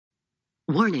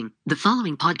Warning, the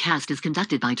following podcast is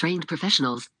conducted by trained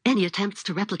professionals. Any attempts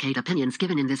to replicate opinions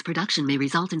given in this production may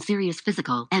result in serious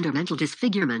physical and/or mental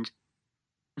disfigurement.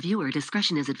 Viewer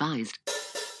discretion is advised.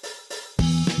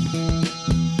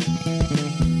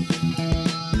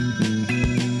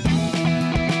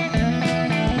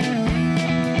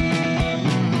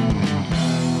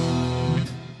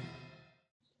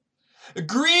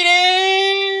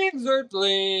 Greetings,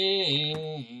 Earthlings,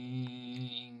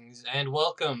 and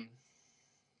welcome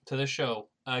to the show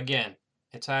again.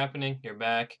 It's happening. You're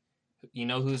back. You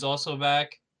know who's also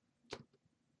back?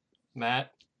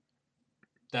 Matt.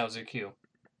 That was your cue.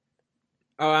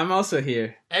 Oh, I'm also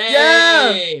here. Hey,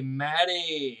 yeah!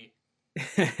 Matty.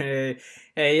 Hey,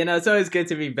 it's always good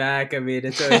to be back. I mean,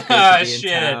 it's always good to be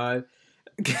in town.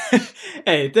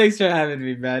 Hey, thanks for having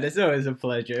me, man. It's always a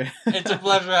pleasure. It's a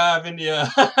pleasure having you.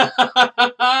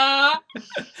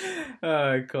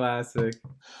 Oh, classic.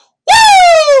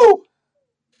 Woo!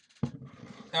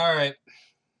 All right.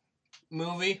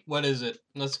 Movie? What is it?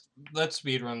 Let's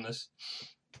speed run this.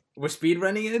 We're speed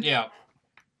running it? Yeah.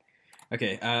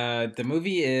 Okay. The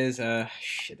movie is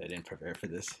shit. I didn't prepare for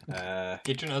this.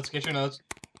 Get your notes.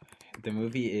 The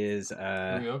movie is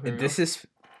Here we go. This is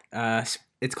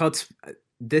it's called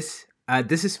This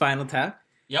is Spinal Tap.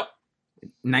 Yep.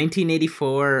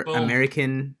 1984 Boom.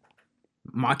 American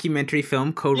mockumentary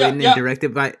film co-written and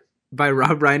directed by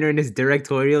Rob Reiner in his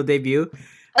directorial debut.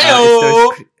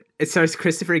 It stars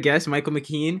Christopher Guest, Michael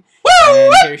McKean,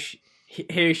 and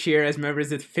Harry Shearer as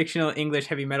members of the fictional English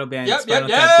heavy metal band Spinal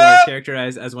Tap, who are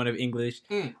characterized as one of English's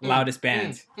loudest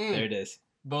bands. There it is.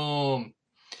 Boom.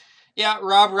 Yeah,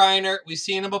 Rob Reiner. We've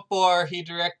seen him before. He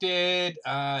directed,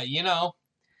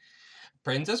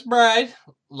 Princess Bride.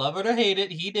 Love it or hate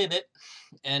it, he did it.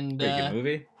 And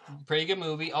Pretty good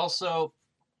movie. Also,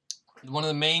 one of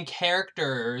the main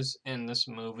characters in this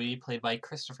movie, played by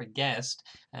Christopher Guest.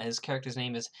 His character's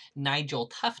name is Nigel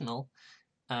Tufnell.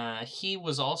 He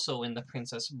was also in The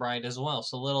Princess Bride as well.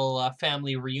 So a little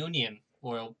family reunion.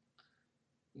 Well,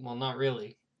 not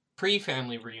really.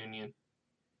 Pre-family reunion.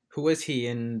 Who was he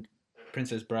in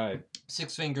Princess Bride?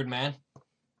 Six-fingered man.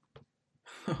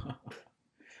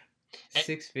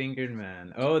 Six-fingered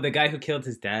man. Oh, the guy who killed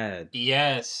his dad.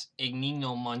 Yes,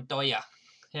 Inigo Montoya.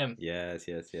 Him. Yes.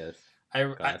 I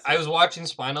was watching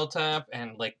Spinal Tap,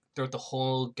 and like throughout the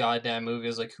whole goddamn movie, I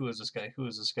was like, who is this guy? Who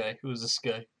is this guy? Who is this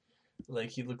guy? Like,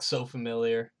 he looks so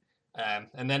familiar.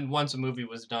 And then once the movie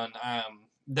was done,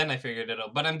 then I figured it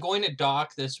out. But I'm going to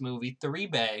dock this movie 3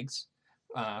 bags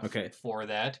for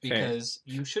that, because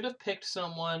you should have picked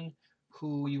someone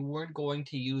who you weren't going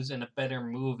to use in a better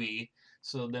movie.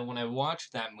 So then when I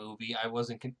watched that movie, I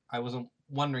wasn't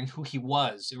wondering who he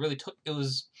was. It really took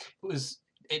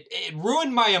it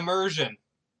ruined my immersion.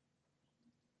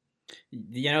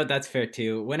 That's fair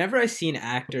too. Whenever I see an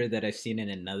actor that I've seen in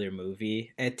another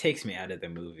movie, it takes me out of the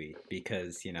movie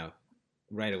because,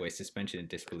 right away suspension of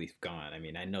disbelief gone. I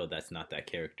mean, I know that's not that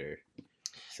character.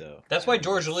 So that's why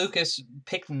George Lucas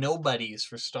picked nobodies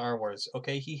for Star Wars.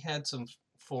 Okay, he had some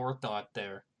forethought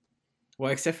there.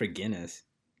 Well, except for Guinness.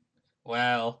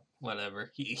 Well,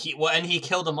 whatever. He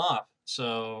killed him off.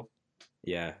 So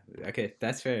yeah, okay,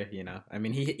 that's fair. I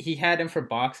mean, he had him for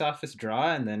box office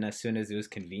draw, and then as soon as it was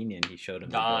convenient, he showed him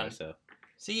the door. So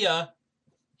see ya.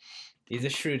 He's a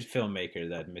shrewd filmmaker,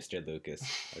 that Mr. Lucas.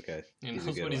 Okay, he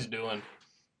knows what he's doing.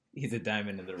 He's a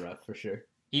diamond in the rough for sure.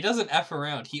 He doesn't F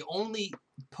around. He only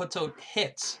puts out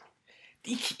hits.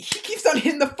 He keeps on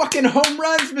hitting the fucking home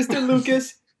runs, Mr.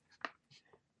 Lucas.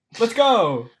 Let's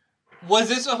go. Was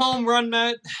this a home run,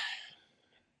 Matt?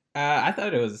 I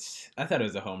thought it was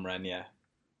a home run. Yeah.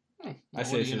 I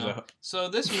say this is So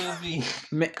this movie.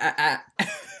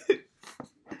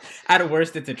 At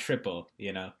worst, it's a triple.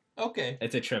 Okay.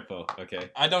 It's a triple. Okay.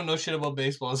 I don't know shit about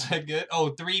baseball. Is that good? Oh,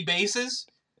 3 bases.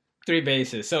 3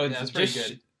 bases. So it's pretty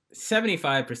good.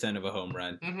 75% of a home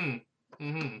run.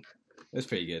 Mm-hmm. That's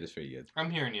pretty good. It's pretty good.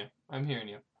 I'm hearing you.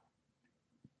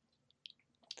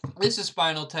 This is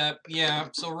Spinal Tap. Yeah.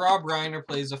 So Rob Reiner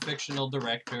plays a fictional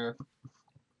director.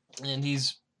 And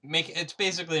it's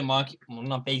basically a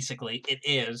not basically, it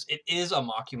is a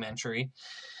mockumentary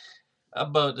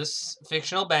about this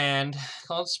fictional band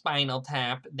called Spinal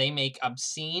Tap. They make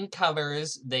obscene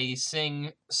covers, they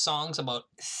sing songs about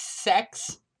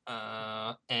sex,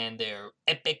 and they're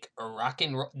epic rock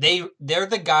and roll. They're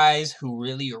the guys who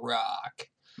really rock.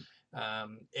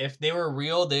 If they were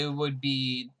real, they would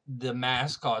be the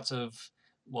mascots of,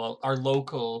 our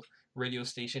local radio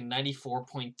station,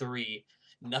 94.3.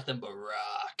 Nothing but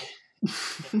rock.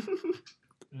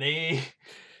 They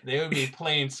would be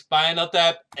playing Spinal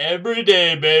Tap every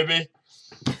day, baby.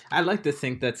 I like to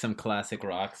think that some classic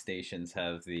rock stations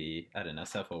have the, I don't know,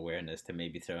 self-awareness to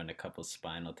maybe throw in a couple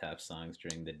Spinal Tap songs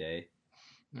during the day.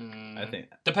 I think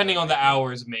depending on the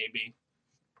hours, maybe.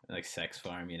 Like Sex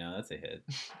Farm, that's a hit.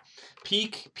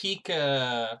 Peak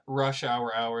rush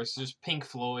hour hours, just Pink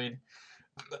Floyd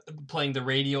playing the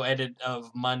radio edit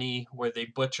of Money where they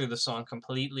butcher the song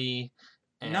completely.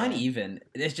 Not even.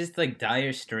 It's just like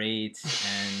Dire Straits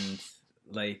and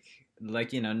like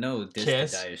no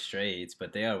diss to Dire Straits,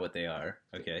 but they are what they are.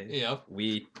 Okay. Yep.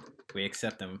 We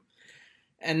accept them.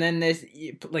 And then there's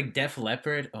like Def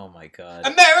Leppard. Oh my god.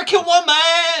 American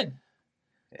Woman.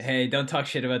 Hey, don't talk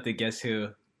shit about the Guess Who.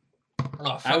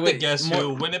 Oh, fuck the Guess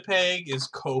Who. Winnipeg is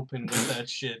coping with that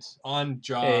shit on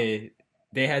job. Hey,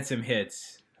 they had some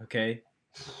hits. Okay.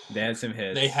 They had some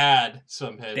hits. They had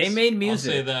some hits. They made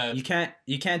music. I'll say that.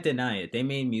 You can't deny it. They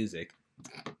made music.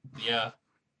 Yeah.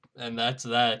 And that's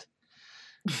that.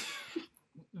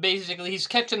 Basically, he's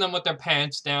catching them with their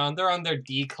pants down. They're on their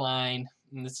decline.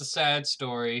 And it's a sad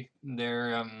story.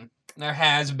 They're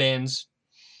has-beens.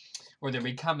 Or they're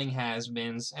becoming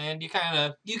has-beens. And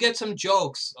you get some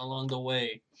jokes along the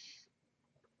way.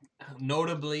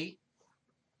 Notably,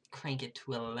 Crank It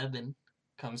to 11.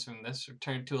 Comes from this, or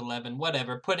Turn to 11,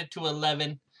 whatever, put it to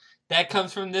 11. That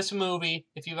comes from this movie.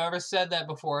 If you've ever said that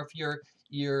before, if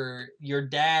your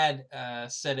dad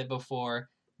said it before,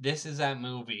 this is that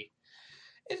movie.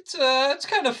 It's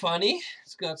kind of funny.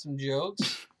 It's got some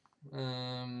jokes.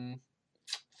 I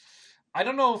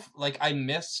don't know if I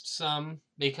missed some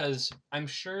because I'm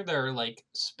sure there are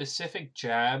specific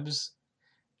jabs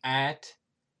at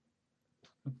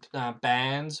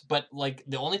bands, but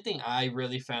the only thing I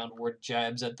really found were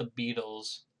jabs at the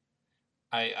Beatles.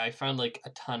 I found a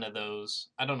ton of those.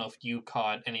 I don't know if you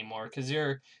caught any more because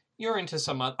you're into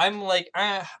some. I'm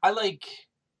I like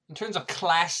in terms of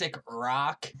classic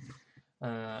rock.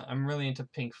 I'm really into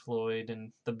Pink Floyd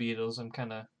and the Beatles.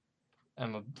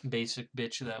 I'm a basic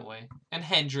bitch that way. And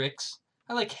Hendrix.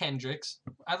 I like Hendrix.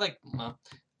 I like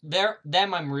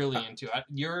them. I'm really into.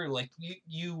 You're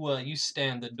you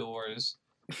stand the Doors.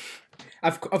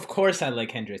 Of course I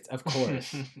like Hendrix. Of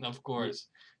course. Of course.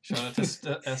 Shout out to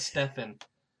Stefan.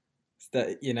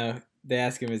 They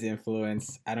ask him his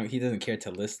influence. He doesn't care to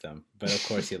list them, but of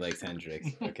course he likes Hendrix.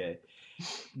 Okay.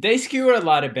 They skewer a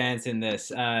lot of bands in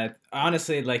this.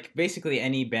 Honestly, basically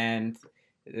any band,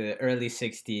 early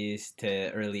 60s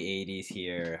to early 80s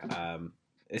here,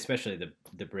 especially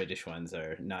the British ones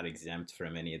are not exempt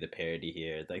from any of the parody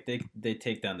here. They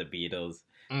take down the Beatles,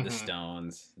 the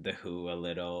Stones, the Who a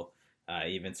little,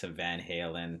 even some Van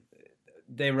Halen.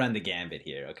 They run the gambit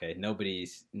here, okay?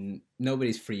 Nobody's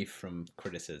free from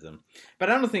criticism. But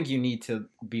I don't think you need to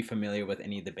be familiar with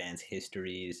any of the band's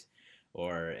histories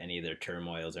or any of their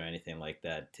turmoils or anything like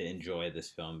that to enjoy this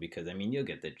film because, you'll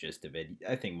get the gist of it.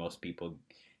 I think most people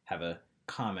have a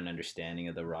common understanding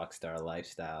of the rock star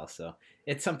lifestyle, so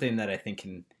it's something that I think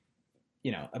can,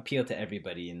 appeal to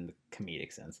everybody in the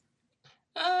comedic sense.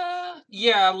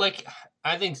 Yeah,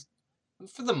 I think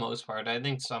for the most part, I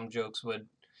think some jokes would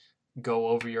go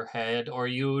over your head, or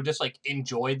you just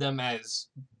enjoy them as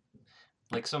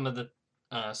some of the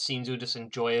scenes you just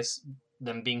enjoy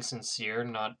them being sincere,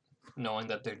 not knowing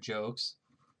that they're jokes.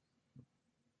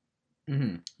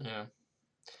 Mm-hmm.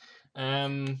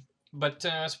 Yeah. But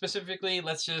specifically,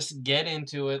 let's just get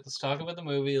into it. Let's talk about the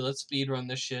movie. Let's speedrun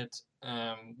this shit.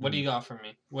 What do you got for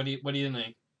me? What do you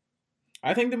think?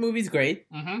 I think the movie's great.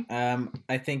 Mm-hmm.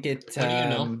 I think it. What do you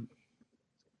know?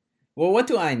 Well, what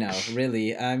do I know,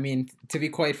 really? To be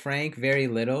quite frank, very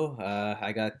little.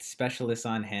 I got specialists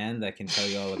on hand that can tell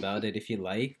you all about it if you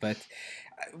like. But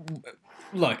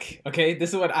look, okay,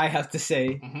 this is what I have to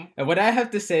say. Mm-hmm. And what I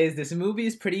have to say is this movie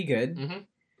is pretty good. Mm-hmm.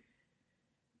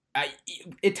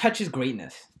 It touches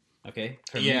greatness, okay?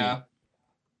 For yeah.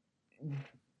 Me.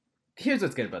 Here's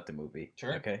what's good about the movie.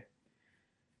 Sure. Okay.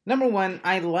 Number one,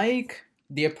 I like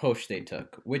the approach they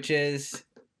took, which is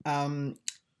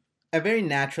a very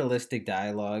naturalistic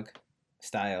dialogue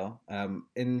style.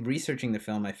 In researching the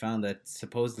film, I found that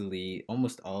supposedly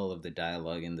almost all of the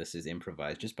dialogue in this is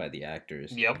improvised just by the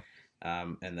actors. Yep.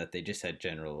 And that they just had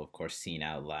general, of course, scene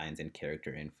outlines and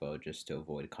character info just to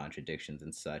avoid contradictions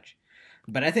and such.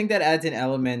 But I think that adds an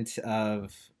element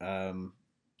of,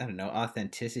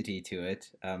 authenticity to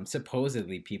it.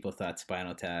 Supposedly, people thought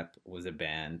Spinal Tap was a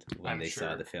band when they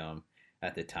saw the film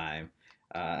at the time.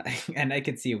 And I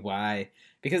could see why.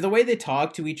 Because the way they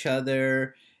talk to each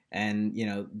other and,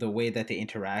 the way that they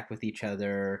interact with each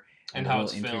other. And how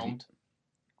it's filmed.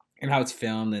 And how it's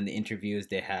filmed and the interviews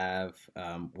they have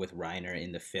with Reiner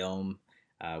in the film,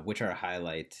 which are a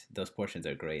highlight. Those portions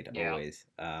are great, always.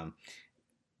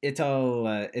 it's all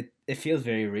it feels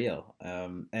very real,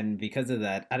 and because of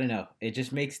that, I don't know, it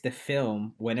just makes the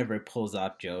film, whenever it pulls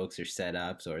off jokes or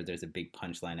setups or there's a big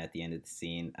punchline at the end of the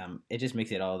scene, it just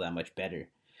makes it all that much better.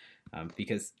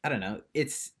 Because I don't know,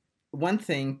 it's one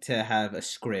thing to have a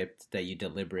script that you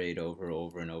deliberate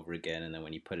over and over again, and then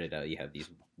when you put it out, you have these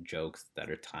jokes that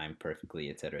are timed perfectly,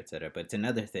 etc., etc. But it's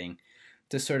another thing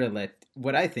to sort of let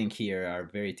what I think here are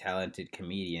very talented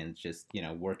comedians just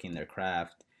working their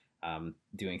craft,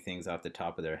 doing things off the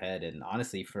top of their head, and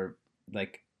honestly, for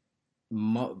like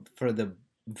for the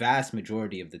vast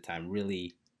majority of the time,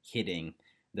 really hitting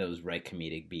those right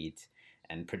comedic beats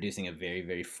and producing a very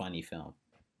very funny film.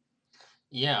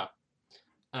 Yeah.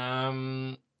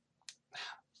 Um,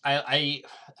 I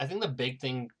think the big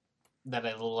thing that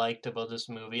I liked about this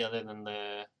movie, other than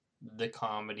the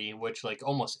comedy, which like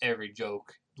almost every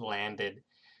joke landed,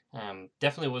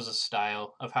 definitely was a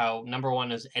style of how number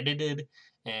one is edited,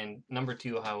 and number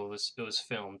two how it was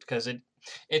filmed. Because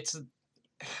it's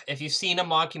if you've seen a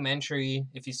mockumentary,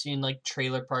 if you've seen like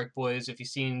Trailer Park Boys, if you've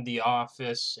seen The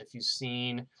Office, if you've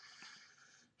seen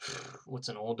what's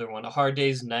an older one, A Hard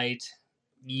Day's Night,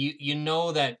 you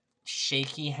know that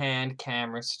shaky hand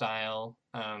camera style,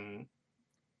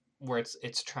 where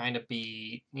it's trying to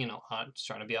be it's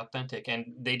trying to be authentic, and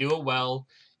they do it well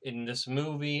in this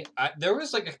movie. There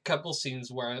was like a couple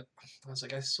scenes where I was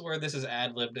like, I swear this is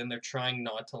ad libbed, and they're trying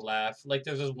not to laugh. Like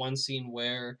there's this one scene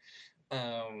where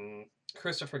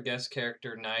Christopher Guest's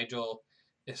character Nigel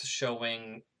is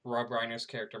showing Rob Reiner's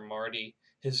character Marty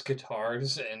his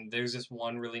guitars, and there's this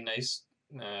one really nice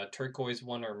turquoise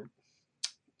one, or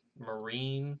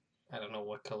marine. I don't know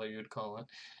what color you'd call it,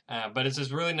 but it's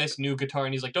this really nice new guitar,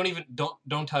 and he's like,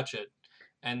 don't touch it,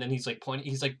 and then he's like pointing,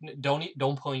 he's like,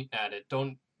 don't point at it,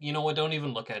 don't, you know what, don't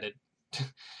even look at it,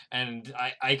 and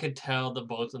I could tell that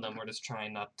both of them were just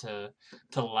trying not to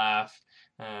laugh,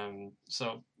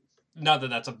 so not that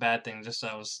that's a bad thing, just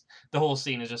that was the whole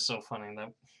scene is just so funny that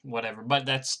whatever, but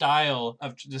that style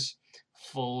of just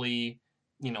fully,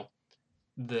 you know,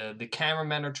 the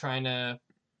cameramen are trying to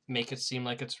make it seem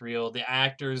like it's real. The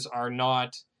actors are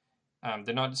not,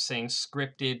 they're not saying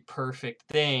scripted perfect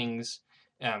things.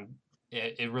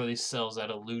 It really sells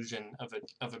that illusion of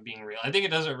it being real. I think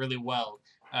it does it really well.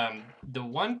 The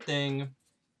one thing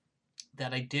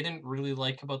that I didn't really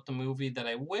like about the movie that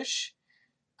I wish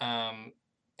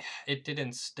it did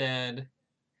instead,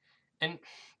 and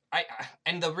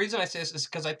and the reason I say this is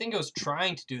because I think it was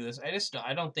trying to do this.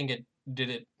 I don't think it did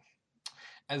it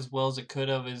as well as it could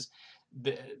have. Is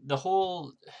the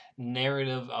whole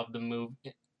narrative of the movie,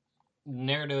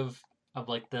 narrative of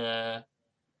like the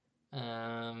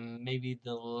maybe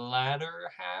the latter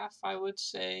half, I would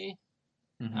say,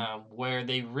 where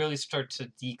they really start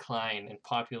to decline in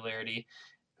popularity.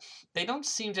 They don't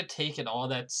seem to take it all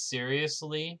that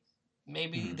seriously.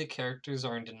 Maybe the characters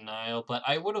are in denial, but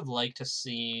I would have liked to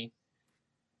see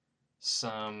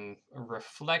some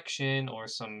reflection or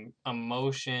some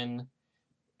emotion.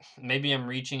 Maybe I'm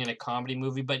reaching in a comedy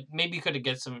movie, but maybe could have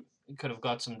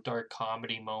got some dark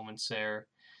comedy moments there.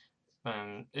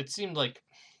 It seemed like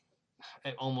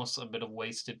almost a bit of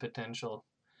wasted potential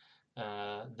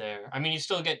there. I mean, you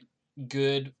still get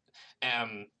good.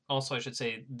 Also, I should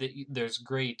say that there's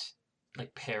great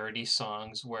like parody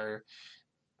songs where,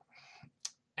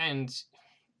 and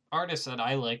artists that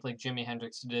I like Jimi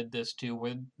Hendrix did this too,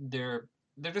 where they're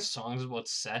just songs about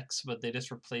sex, but they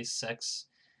just replace sex,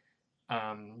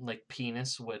 like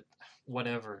penis, with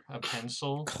whatever, a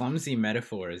pencil. Clumsy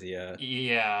metaphors, yeah.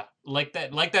 Yeah, like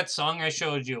that song I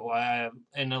showed you,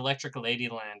 in Electric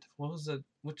Ladyland. What was it?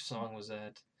 Which song was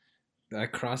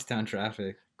that? Crosstown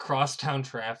Traffic. Crosstown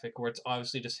Traffic, where it's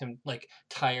obviously just him like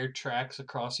tire tracks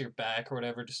across your back or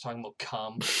whatever, just talking about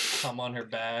cum on her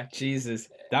back. Jesus,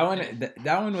 that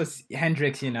one was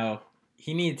Hendrix.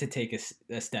 He needed to take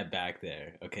a step back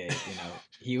there. Okay,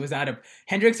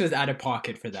 Hendrix was out of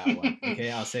pocket for that one.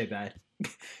 Okay, I'll say that.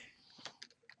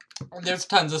 There's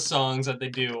tons of songs that they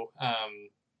do,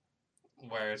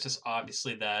 where it's just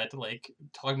obviously that, like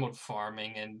talking about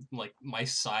farming and like my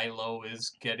silo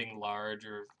is getting large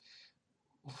or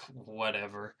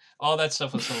whatever. All that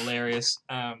stuff was hilarious.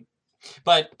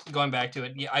 But going back to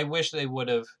it, yeah, I wish they would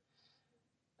have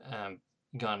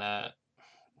gone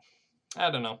I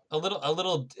don't know, a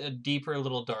little deeper, a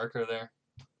little darker there.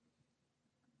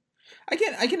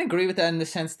 I can agree with that in the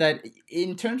sense that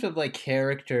in terms of like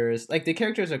characters, like the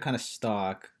characters are kind of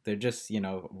stock. They're just,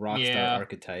 rock star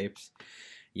archetypes.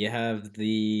 You have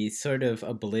the sort of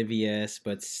oblivious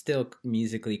but still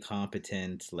musically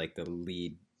competent, like the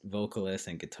lead vocalist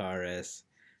and guitarist.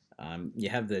 You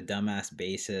have the dumbass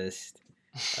bassist.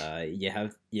 You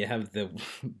have the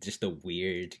just the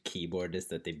weird keyboardist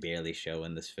that they barely show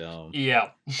in this film. Yeah.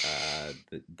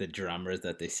 The drummers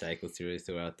that they cycle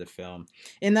throughout the film.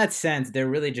 In that sense, they're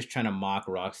really just trying to mock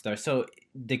Rockstar. So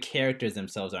the characters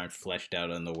themselves aren't fleshed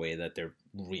out in the way that they're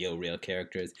real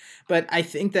characters. But I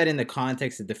think that in the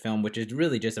context of the film, which is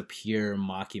really just a pure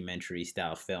mockumentary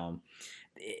style film,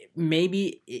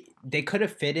 they could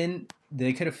have fitted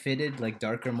like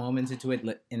darker moments into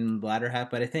it in the latter half.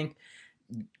 But I think,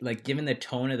 like, given the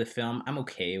tone of the film, I'm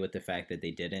okay with the fact that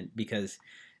they didn't, because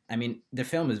I mean the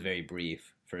film is very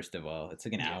brief. First of all, it's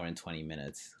like an hour and 20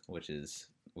 minutes, which is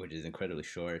incredibly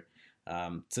short.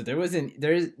 So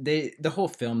the whole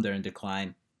film, they're in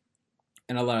decline,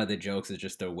 and a lot of the jokes is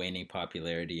just their waning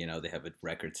popularity. You know, they have a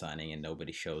record signing and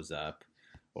nobody shows up,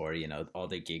 or all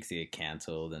their gigs get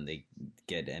canceled, and they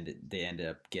end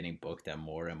up getting booked at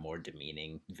more and more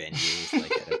demeaning venues.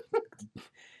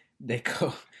 Like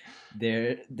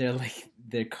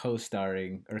they're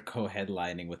co-starring or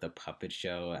co-headlining with a puppet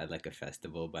show at like a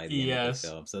festival by the end of the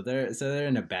film. So they're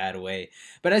in a bad way.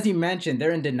 But as you mentioned,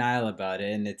 they're in denial about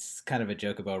it, and it's kind of a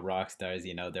joke about rock stars.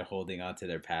 They're holding on to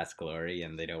their past glory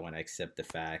and they don't want to accept the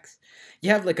facts.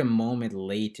 You have like a moment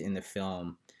late in the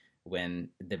film when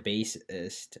the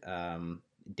bassist,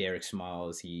 Derek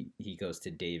Smalls, he goes to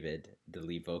David, the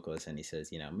lead vocalist, and he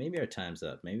says, maybe our time's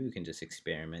up. Maybe we can just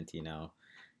experiment,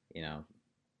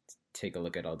 take a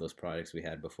look at all those projects we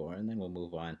had before, and then we'll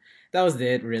move on. That was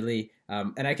it, really.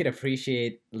 And I could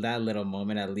appreciate that little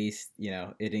moment. At least,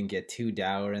 it didn't get too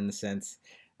dour in the sense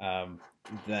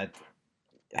that,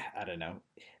 I don't know.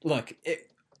 Look,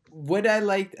 would I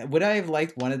have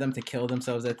liked one of them to kill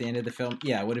themselves at the end of the film?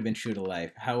 Yeah, it would have been true to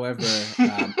life. However,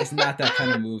 it's not that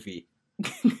kind of movie.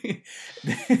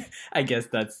 I guess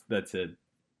that's it.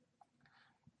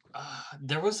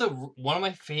 There was one of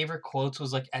my favorite quotes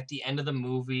was like at the end of the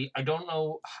movie. I don't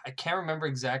know, I can't remember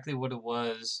exactly what it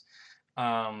was,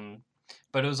 but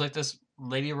it was like this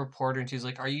lady reporter, and she's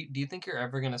like, do you think you're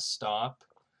ever gonna stop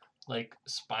like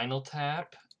Spinal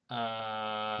Tap?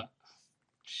 I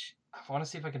want to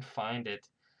see if I can find it.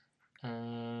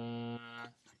 I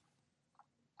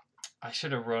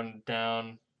should have written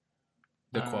down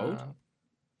the quote.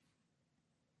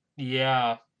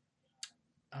 Yeah.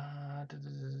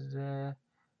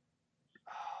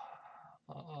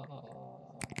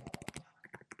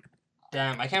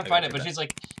 Damn, I can't find it, but she's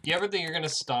like, do you ever think you're gonna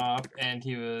stop? And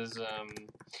he was,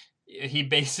 he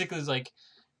basically was like,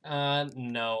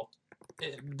 no.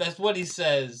 That's what he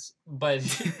says, but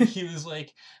he was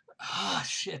like,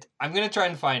 shit. I'm gonna try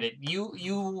and find it.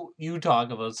 You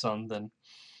talk about something.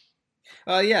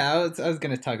 Yeah, I was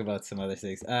gonna talk about some other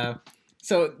things.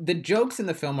 So the jokes in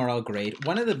the film are all great.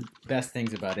 One of the best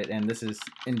things about it, and this is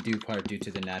in due part due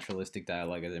to the naturalistic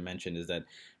dialogue, as I mentioned, is that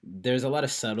there's a lot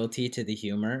of subtlety to the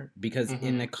humor, because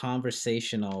in a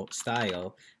conversational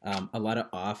style, a lot of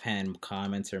offhand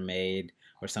comments are made,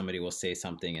 or somebody will say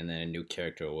something and then a new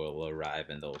character will arrive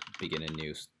and they'll begin a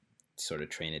new sort of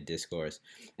train of discourse.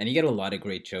 And you get a lot of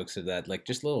great jokes of that, like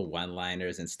just little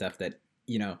one-liners and stuff that,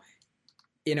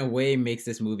 in a way makes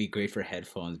this movie great for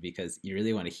headphones, because you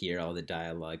really want to hear all the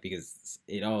dialogue, because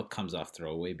it all comes off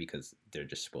throwaway because they're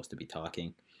just supposed to be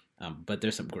talking. But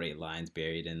there's some great lines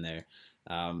buried in there.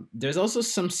 There's also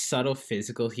some subtle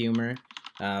physical humor.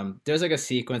 There's like a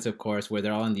sequence, of course, where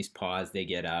they're all in these pods, they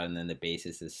get out, and then the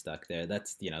bassist is stuck there.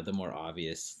 That's, the more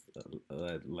obvious,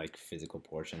 like, physical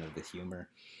portion of the humor.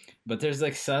 But there's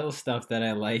like subtle stuff that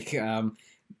I like.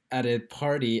 At a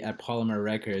party at Polymer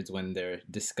Records, when they're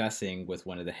discussing with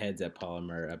one of the heads at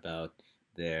Polymer about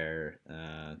their,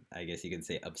 I guess you can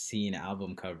say, obscene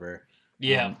album cover.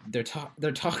 Yeah,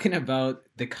 they're talking about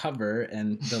the cover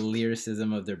and the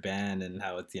lyricism of their band and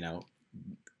how it's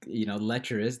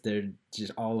lecherous. They're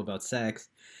just all about sex.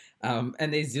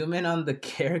 And they zoom in on the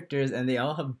characters, and they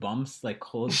all have bumps, like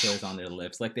cold sores on their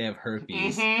lips, like they have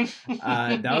herpes.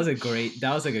 That was a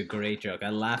great joke. I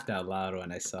laughed out loud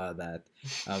when I saw that.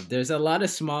 There's a lot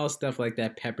of small stuff like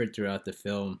that peppered throughout the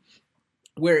film,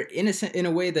 where in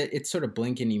a way that it's sort of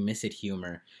blink and you miss it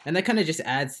humor, and that kind of just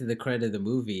adds to the credit of the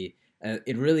movie.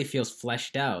 It really feels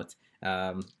fleshed out,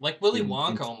 like Willy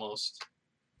Wonka almost.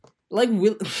 Like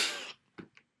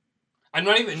I'm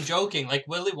not even joking. Like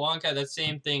Willy Wonka, that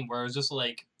same thing where it was just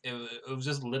like it was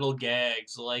just little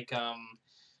gags, like the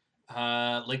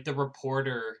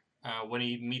reporter when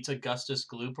he meets Augustus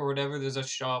Gloop or whatever. There's a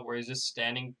shot where he's just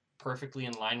standing perfectly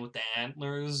in line with the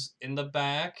antlers in the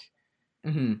back.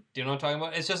 Mm-hmm. Do you know what I'm talking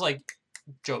about? It's just like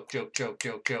joke.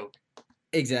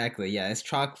 Exactly. Yeah, it's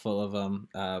chock full of them.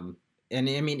 And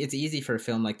I mean, it's easy for a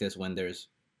film like this when there's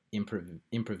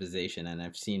improvisation, and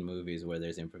I've seen movies where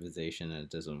there's improvisation and it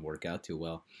doesn't work out too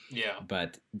well. Yeah.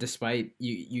 But despite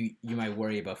you might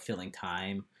worry about filling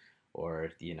time, or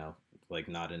like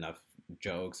not enough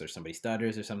jokes, or somebody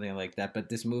stutters or something like that. But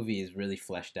this movie is really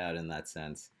fleshed out in that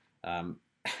sense.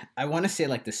 I want to say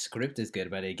like the script is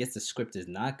good, but I guess the script is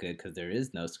not good because there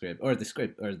is no script, or the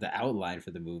script or the outline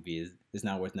for the movie is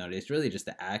not worth noting. It's really just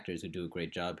the actors who do a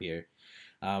great job here.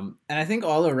 And I think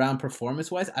all around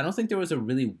performance-wise, I don't think there was a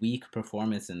really weak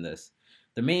performance in this.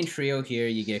 The main trio here,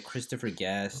 you get Christopher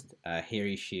Guest,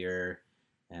 Harry Shearer,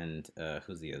 and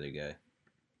who's the other guy?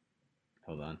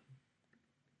 Hold on.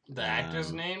 The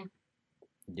actor's name?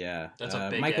 Yeah. That's a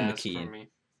big Michael ass McKean. for me.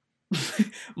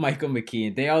 Michael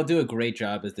McKean. They all do a great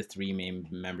job as the three main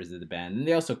members of the band, and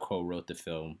they also co-wrote the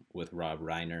film with Rob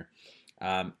Reiner.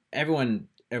 Everyone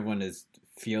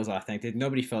feels authentic.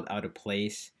 Nobody felt out of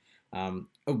place.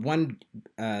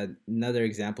 Another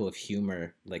example of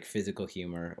humor, like physical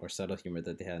humor or subtle humor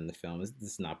that they had in the film, this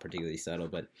is not particularly subtle,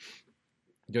 but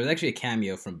there was actually a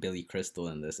cameo from Billy Crystal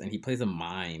in this, and he plays a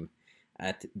mime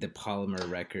at the Polymer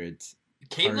Records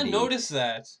Caitlin party. noticed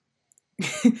that.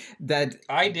 That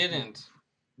I didn't.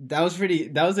 That was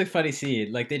a funny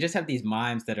scene. Like, they just have these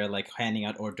mimes that are like handing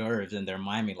out hors d'oeuvres, and they're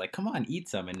miming like, "Come on, eat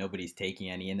some," and nobody's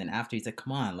taking any. And then after, he's like,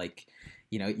 "Come on, like,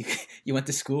 you went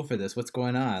to school for this. What's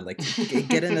going on? Like,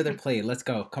 get another plate. Let's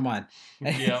go. Come on."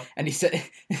 Yeah. And he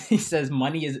says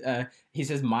money is he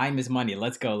says mime is money.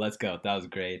 Let's go. That was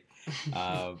great.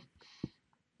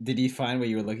 Did you find what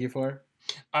you were looking for?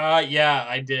 Yeah,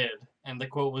 I did. And the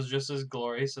quote was just as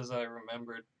glorious as I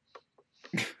remembered.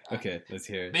 Okay, let's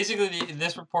hear it. Basically,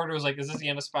 this reporter was like, "Is this the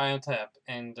end of Spinal Tap?"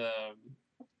 And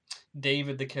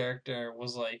David, the character,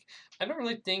 was like, "I don't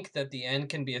really think that the end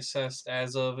can be assessed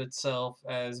as of itself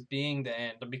as being the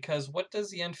end, because what does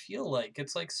the end feel like?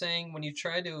 It's like saying when you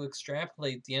try to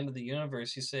extrapolate the end of the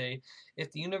universe, you say,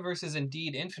 if the universe is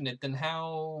indeed infinite, then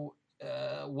how,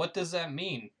 what does that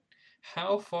mean?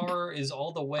 How far is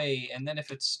all the way? And then if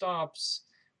it stops,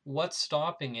 what's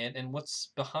stopping it, and what's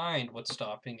behind what's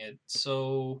stopping it?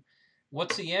 So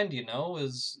what's the end,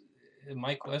 is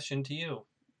my question to you."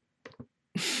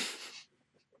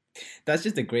 That's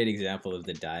just a great example of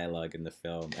the dialogue in the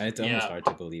film. And it's almost hard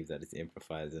to believe that it's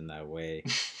improvised in that way.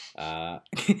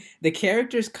 The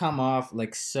characters come off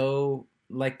like so,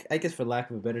 like, I guess for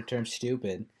lack of a better term,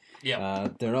 stupid. Yeah.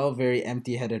 They're all very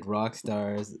empty-headed rock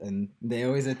stars, and they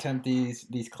always attempt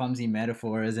these clumsy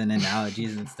metaphors and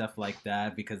analogies and stuff like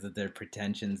that because of their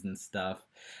pretensions and stuff.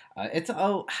 It's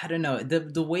all, I don't know,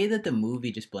 the way that the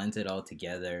movie just blends it all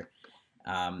together.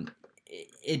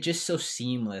 It just so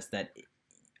seamless that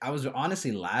I was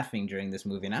honestly laughing during this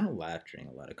movie, and I don't laugh during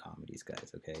a lot of comedies,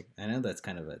 guys, okay? I know that's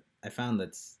I found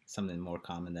that's something more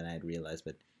common than I had realized,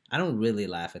 but I don't really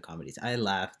laugh at comedies. I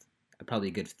laughed probably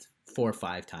a good 4 or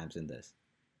 5 times in this.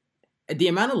 The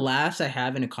amount of laughs I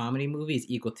have in a comedy movie is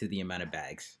equal to the amount of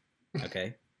bags,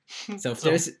 okay? So if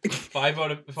there's 5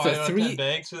 out of 10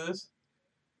 bags for this?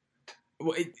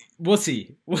 We'll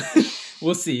see.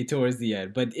 We'll see towards the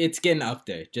end, but it's getting up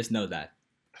there. Just know that.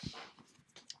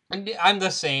 I'm the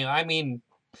same. I mean,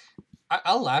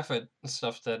 I'll laugh at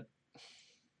stuff that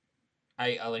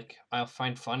I'll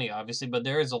find funny, obviously, but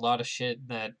there is a lot of shit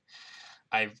that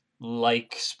I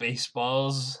like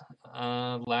Spaceballs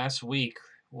last week,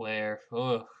 where,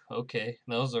 oh, okay,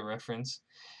 that was a reference.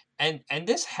 And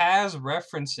this has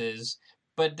references,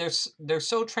 but they're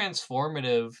so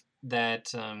transformative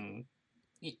that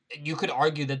you could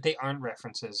argue that they aren't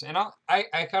references. And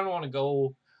I kind of want to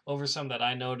go over some that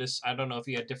I noticed. I don't know if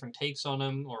you had different takes on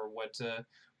them or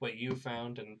what you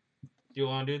found. And do you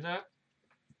want to do that?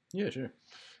 Yeah, sure.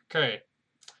 Okay.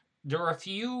 There are a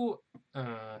few,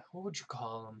 what would you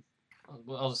call them?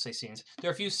 Well, I'll just say scenes. There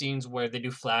are a few scenes where they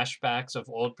do flashbacks of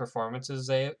old performances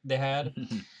they had.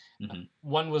 Mm-hmm.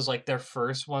 One was like their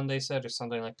first one, they said, or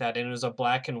something like that. And it was a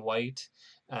black and white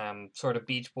sort of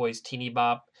Beach Boys teeny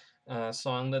bop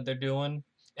song that they're doing.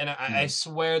 And I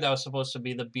swear that was supposed to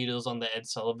be the Beatles on the Ed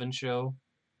Sullivan Show.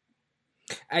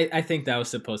 I think that was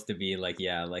supposed to be like,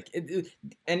 yeah, like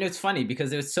and it's funny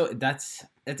because it was that's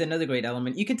another great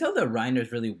element. You can tell that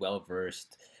Reiner's really well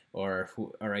versed, or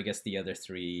I guess the other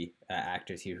 3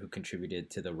 actors here who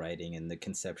contributed to the writing and the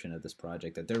conception of this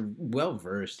project, that they're well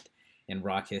versed in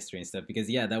rock history and stuff. Because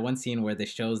that one scene where they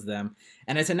shows them,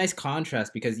 and it's a nice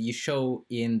contrast because you show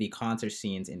in the concert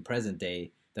scenes in present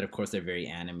day that of course they're very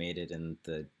animated in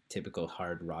the typical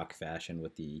hard rock fashion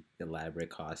with the elaborate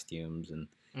costumes and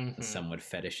somewhat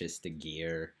fetishistic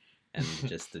gear and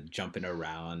just the jumping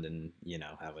around and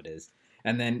how it is.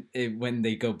 And then when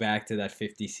they go back to that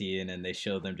 50 scene and they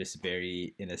show them just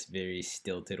in a very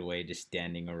stilted way, just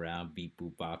standing around, beep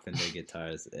boop bop, and their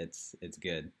guitars, it's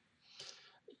good.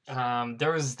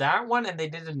 There was that one, and they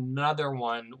did another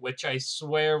one, which I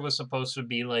swear was supposed to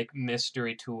be like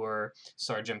Mystery Tour,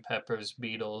 Sergeant Pepper's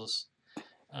Beatles,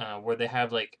 where they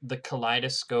have like the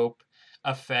kaleidoscope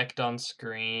effect on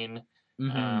screen.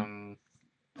 Mm-hmm.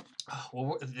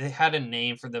 Well, they had a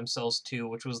name for themselves too,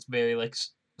 which was very like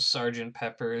Sergeant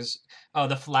Pepper's. Oh,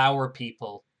 the Flower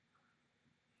People.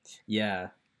 Yeah.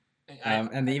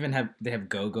 And they have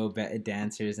go-go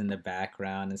dancers in the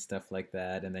background and stuff like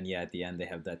that. And then at the end they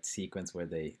have that sequence where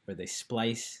they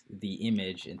splice the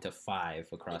image into 5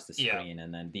 across the screen,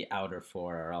 and then the outer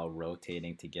 4 are all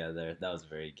rotating together. That was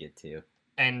very good too.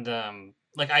 And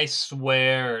like I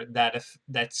swear that if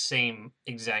that same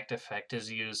exact effect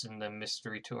is used in the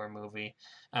Mystery Tour movie,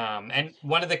 and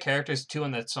one of the characters too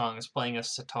in that song is playing a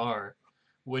sitar,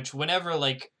 which whenever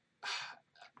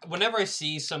I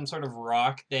see some sort of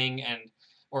rock thing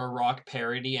or a rock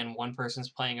parody and one person's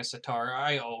playing a sitar,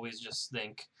 I always just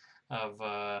think of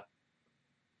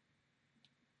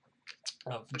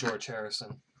George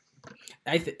Harrison.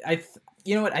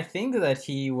 You know what? I think that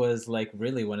he was like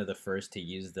really one of the first to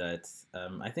use that.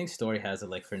 I think story has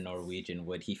it like for Norwegian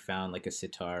Wood, he found like a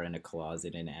sitar in a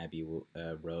closet in Abbey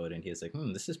Road, and he was like,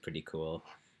 this is pretty cool.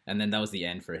 And then that was the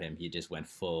end for him. He just went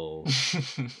full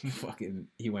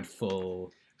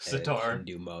sitar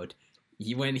Hindu mode.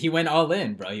 He went all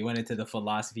in, bro. He went into the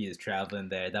philosophy. He was traveling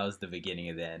there. That was the beginning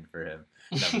of the end for him.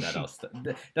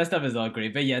 That stuff is all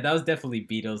great. But yeah, that was definitely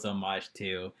Beatles homage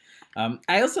too.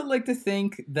 I also like to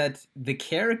think that the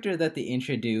character that they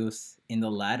introduce in the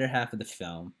latter half of the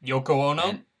film, Yoko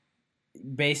Ono,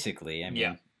 basically, I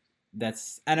mean,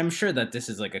 that's, and I'm sure that this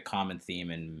is like a common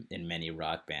theme in many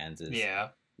rock bands. Is,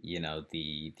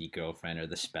 the girlfriend or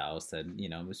the spouse that,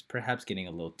 was perhaps getting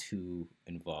a little too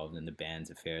involved in the band's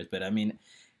affairs. But I mean,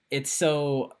 it's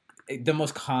so, the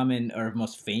most common or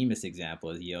most famous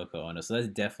example is Yoko Ono. So that's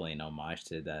definitely an homage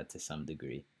to that to some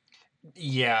degree.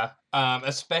 Yeah.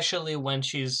 Especially when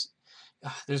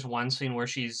there's one scene where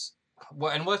she's,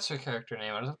 and what's her character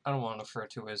name? I don't want to refer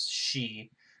to her as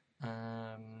she.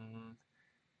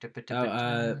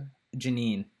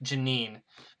 Janine.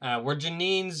 Where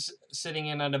Janine's sitting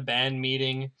in at a band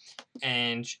meeting,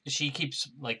 and she keeps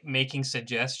like making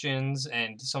suggestions,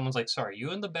 and someone's like, "Sorry,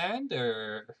 you in the band,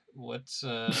 or what's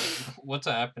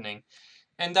happening?"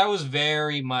 And that was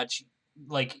very much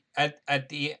like at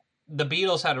the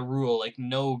Beatles had a rule like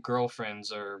no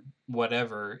girlfriends or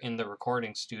whatever in the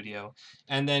recording studio,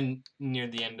 and then near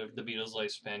the end of the Beatles'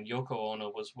 lifespan, Yoko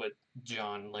Ono was with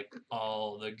John like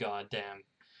all the goddamn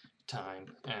time,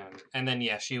 and then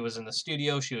she was in the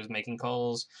studio, she was making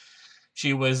calls,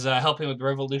 she was helping with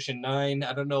Revolution 9.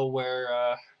 I don't know where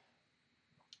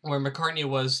McCartney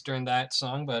was during that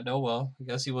song, but oh well, I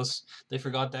guess they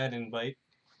forgot that invite.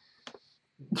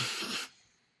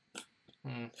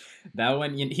 That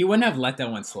one, he wouldn't have let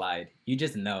that one slide. You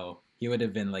just know. He would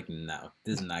have been like, no,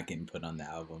 this is not getting put on the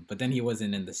album. But then he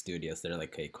wasn't in the studio, so they're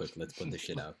like, hey, quick, let's put this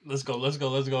shit out. Let's go. Let's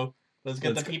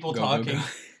get the people talking. Go.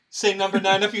 Say number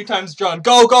 9 a few times, John.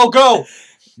 Go, go, go!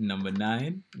 Number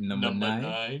 9. Number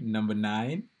 9. Number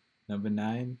 9. Number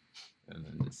 9. And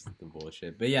then just the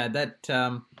bullshit. But yeah, that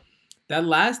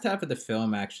last half of the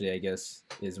film actually, I guess,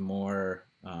 is more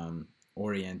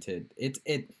oriented.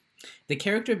 The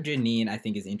character of Janine, I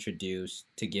think, is introduced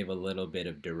to give a little bit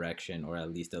of direction, or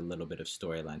at least a little bit of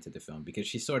storyline to the film, because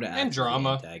she's sort of and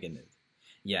drama. Antagonist.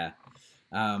 Yeah,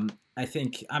 I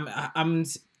think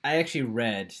I actually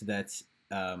read that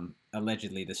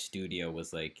allegedly the studio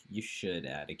was like, you should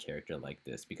add a character like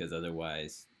this because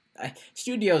otherwise,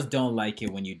 studios don't like it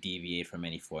when you deviate from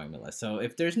any formula. So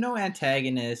if there's no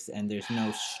antagonist and there's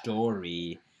no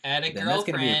story, add a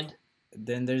girlfriend.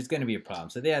 Then there's going to be a problem.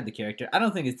 So they add the character. I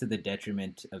don't think it's to the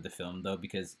detriment of the film, though,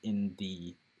 because in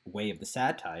the way of the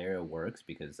satire, it works,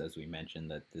 because, as we mentioned,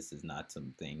 that this is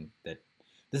something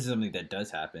that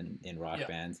does happen in rock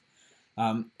bands.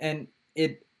 And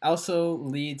it also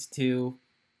leads to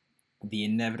the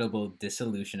inevitable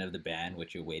dissolution of the band,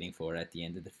 which you're waiting for at the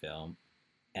end of the film.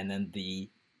 And then the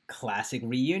classic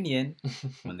reunion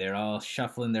when they're all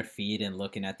shuffling their feet and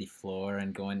looking at the floor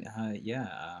and going, I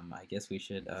guess we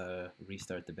should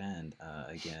restart the band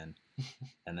again.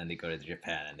 And then they go to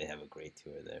Japan and they have a great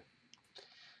tour there.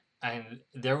 And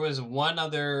there was one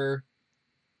other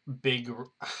big,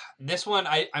 this one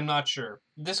I'm not sure,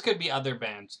 this could be other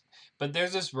bands, but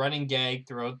there's this running gag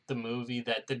throughout the movie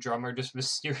that the drummer just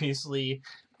mysteriously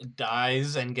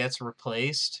dies and gets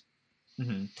replaced.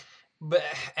 But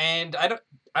and I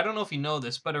don't know if you know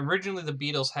this, but originally the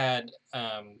Beatles had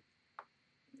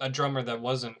a drummer that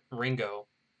wasn't Ringo.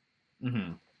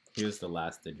 Mm-hmm. He was the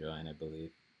last to join, I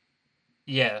believe.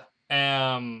 Yeah.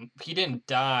 He didn't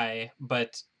die,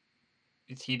 but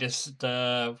he just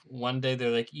one day they're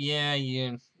like, yeah,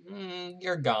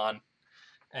 you're gone,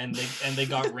 and they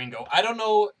got Ringo. I don't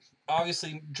know.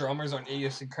 Obviously, drummers aren't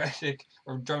idiosyncratic,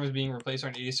 or drummers being replaced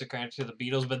aren't idiosyncratic to the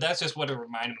Beatles, but that's just what it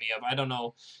reminded me of. I don't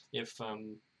know if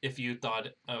you thought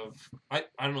of I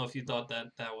don't know if you thought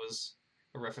that was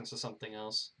a reference to something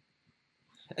else.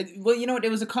 Well, you know what?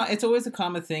 It's always a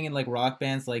common thing in like rock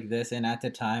bands like this, and at the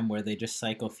time where they just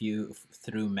cycle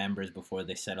through members before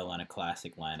they settle on a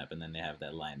classic lineup, and then they have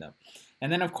that lined up. And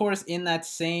then, of course, in that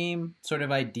same sort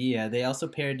of idea, they also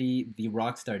parody the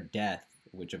Rockstar Death,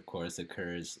 which of course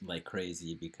occurs like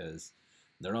crazy because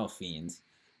they're all fiends.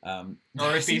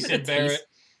 R.I.P. Syd Barrett.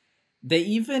 They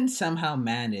even somehow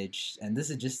managed, and this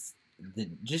is just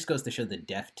goes to show the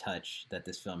deft touch that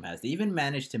this film has. They even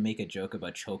managed to make a joke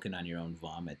about choking on your own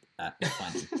vomit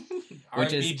funny.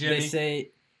 Which is, Jimmy. they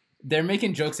say, they're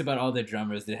making jokes about all the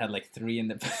drummers. They had like 3 in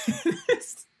the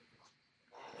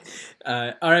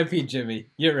R.I.P. Jimmy.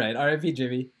 You're right. R.I.P.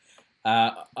 Jimmy.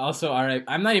 Also,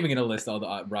 I'm not even going to list all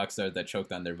the rock stars that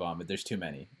choked on their vomit. There's too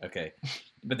many. Okay.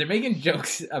 But they're making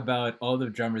jokes about all the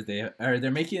drummers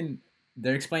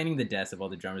they're explaining the deaths of all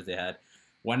the drummers they had.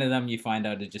 One of them you find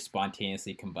out is just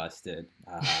spontaneously combusted.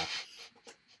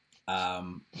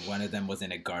 One of them was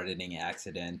in a gardening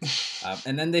accident.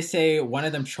 And then they say one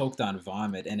of them choked on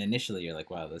vomit. And initially you're like,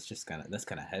 wow, that's kind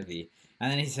of heavy.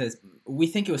 And then he says, we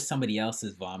think it was somebody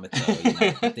else's vomit though. You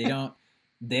know? But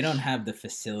they don't have the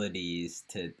facilities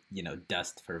to,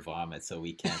 dust for vomit, so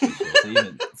we can't be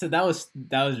sure. So that was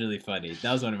really funny.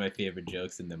 That was one of my favorite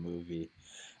jokes in the movie.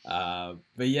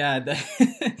 But yeah,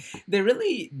 they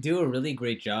really do a really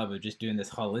great job of just doing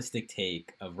this holistic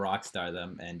take of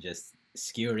Rockstardom and just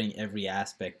skewering every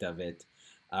aspect of it.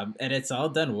 And it's all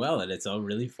done well, and it's all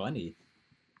really funny.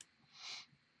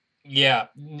 Yeah,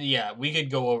 we could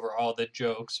go over all the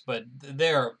jokes, but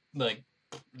there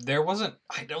wasn't,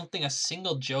 I don't think, a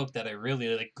single joke that I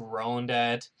really like groaned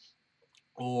at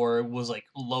or was like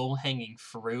low-hanging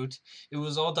fruit. It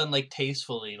was all done like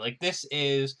tastefully. Like, this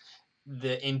is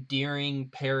the endearing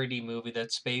parody movie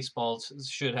that Spaceballs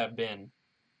should have been.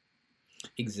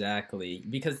 Exactly,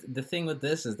 because the thing with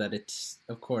this is that it's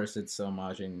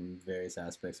homaging various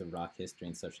aspects of rock history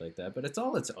and such like that, but it's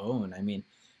all its own. I mean,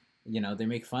 they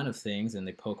make fun of things and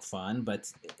they poke fun,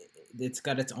 but it's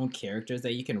got its own characters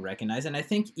that you can recognize. And I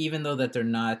think even though that they're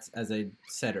not, as I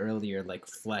said earlier, like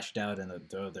fleshed out and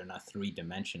they're not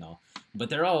 3-dimensional, but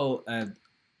they're all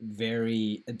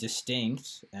very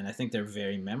distinct, and I think they're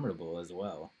very memorable as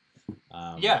well.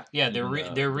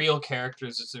 They're real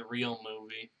characters. It's a real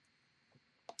movie.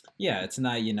 Yeah, it's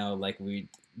not, like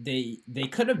they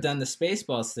could have done the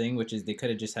Spaceballs thing, which is they could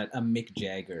have just had a Mick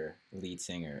Jagger lead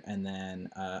singer, and then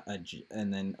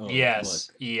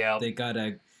they got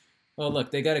a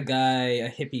guy, a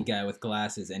hippie guy with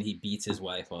glasses, and he beats his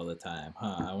wife all the time.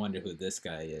 I wonder who this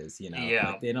guy is.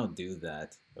 Yeah. Like, they don't do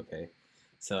that. Okay,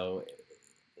 so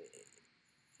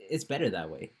it's better that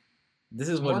way. This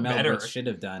is what Mel Brooks should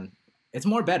have done. It's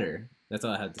more better. That's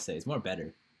all I have to say. It's more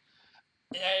better.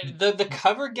 The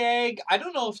cover gag, I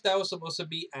don't know if that was supposed to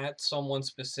be at someone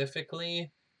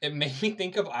specifically. It made me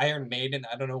think of Iron Maiden.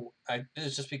 I don't know.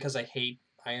 It's just because I hate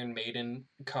Iron Maiden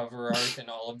cover art and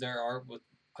all of their art with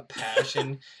a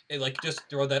passion. It just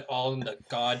throw that all in the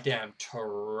goddamn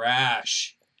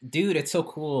trash. Dude, it's so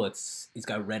cool. He's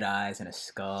got red eyes and a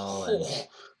skull. And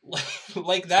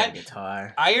like that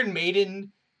guitar. Iron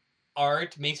Maiden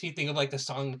art makes me think of the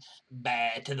song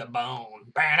 "Bad to the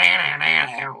Bone."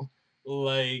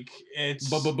 Like, it's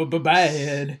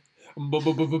bad.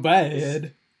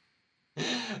 Bad.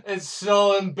 It's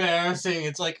so embarrassing.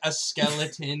 It's like a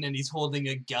skeleton and he's holding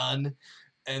a gun,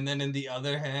 and then in the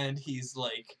other hand he's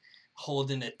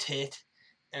holding a tit,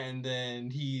 and then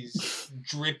he's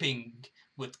dripping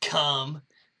with cum,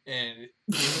 and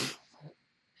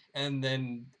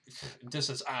then this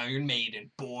is Iron Maiden,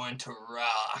 born to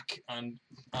rock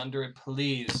under it.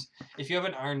 Please, if you have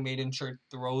an Iron Maiden shirt,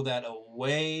 throw that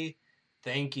away.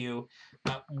 Thank you.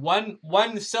 One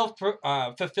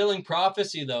self-fulfilling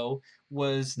prophecy though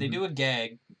was they do a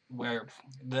gag where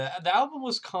the album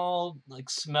was called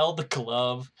 "Smell the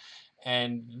Glove,"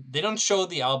 and they don't show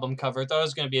the album cover. I thought it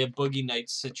was going to be a Boogie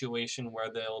Nights situation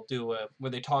where they'll do where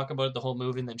they talk about the whole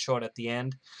movie and then show it at the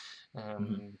end.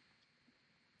 And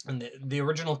the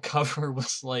original cover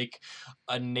was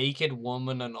a naked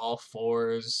woman on all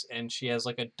fours, and she has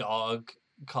a dog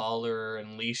collar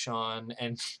and leash on,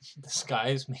 and this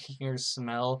guy's making her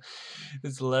smell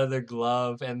this leather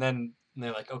glove, and then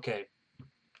they're like, okay,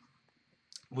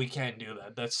 we can't do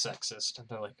that. That's sexist. And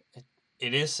they're like,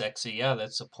 it is sexy. Yeah,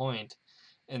 that's the point.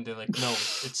 And they're like, no,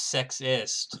 it's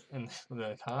sexist. And they're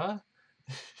like, huh?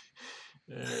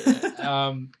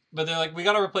 But they're like, we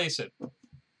gotta replace it.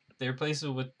 They replace it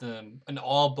with an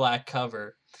all black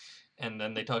cover, and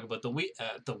then they talk about the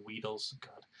Beatles,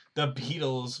 God, the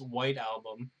Beatles White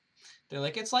Album. They're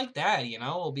like, it's like that,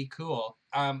 it'll be cool.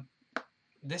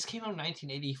 This came out in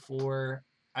 1984.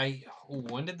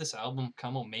 When did this album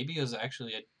come out? Maybe it was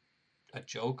actually a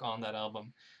joke on that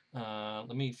album.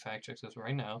 Let me fact check this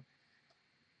right now.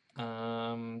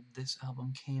 This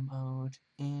album came out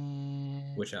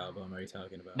in... Which album are you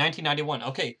talking about? 1991.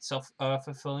 Okay,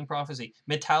 Self-Fulfilling Prophecy.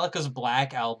 Metallica's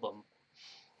Black Album.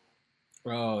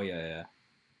 Oh, yeah.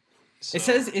 So,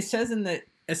 It says in the...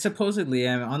 supposedly,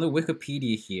 on the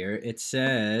Wikipedia here, it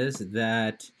says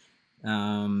that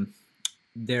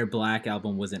their Black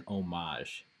Album was an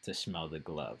homage to Smell the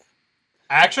Glove.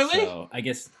 Actually? So, I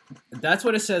guess that's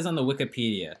what it says on the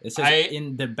Wikipedia. It says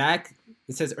in the back...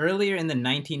 It says earlier in the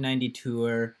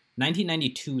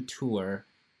 1992 tour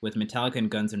with Metallica and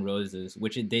Guns N' Roses,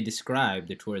 which they described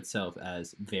the tour itself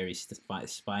as very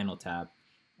Spinal Tap.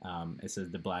 It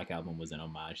says the Black Album was an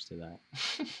homage to that.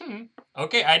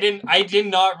 Okay, I did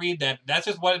not read that. That's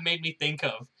just what it made me think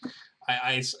of.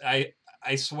 I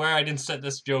swear I didn't set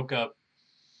this joke up.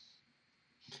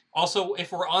 Also,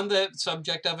 if we're on the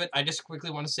subject of it, I just quickly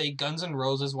want to say Guns N'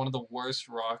 Roses is one of the worst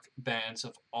rock bands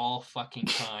of all fucking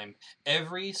time.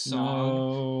 Every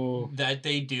song that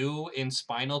they do in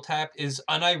Spinal Tap is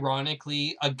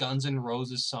unironically a Guns N'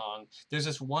 Roses song. There's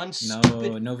this one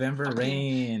stupid... November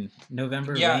Rain.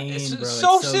 November Rain, it's bro.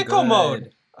 So it's sicko good.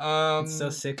 mode. It's so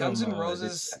sicko Guns N' mode.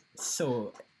 Roses... It's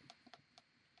so...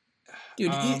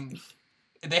 Dude,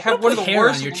 they have one of the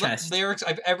worst lyrics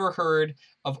I've ever heard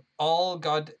of all.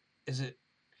 God, is it?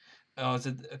 Oh, is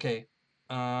it? Okay.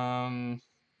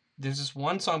 There's this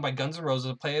one song by Guns N'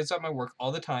 Roses. I play it at my work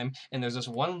all the time, and there's this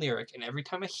one lyric, and every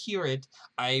time I hear it,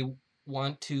 I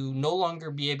want to no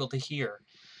longer be able to hear.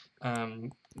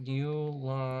 You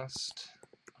lost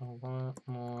a lot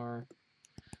more.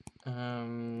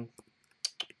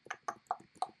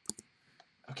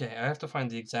 Okay, I have to find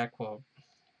the exact quote.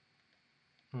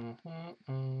 Dude,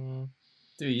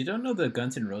 you don't know the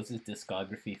Guns N' Roses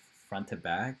discography front to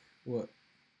back? What?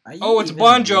 It's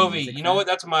Bon Jovi. You know what?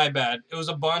 That's my bad. It was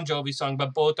a Bon Jovi song,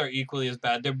 but both are equally as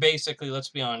bad. They're basically, let's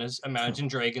be honest, Imagine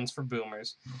Dragons for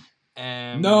boomers.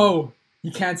 No,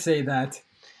 you can't say that.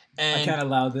 I can't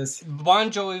allow this.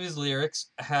 Bon Jovi's lyrics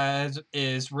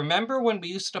is remember when we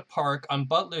used to park on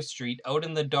Butler Street out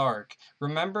in the dark.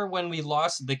 Remember when we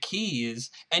lost the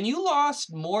keys, and you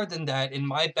lost more than that in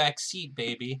my back seat,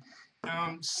 baby.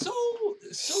 So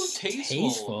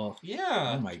tasteful.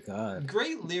 Yeah. Oh my god.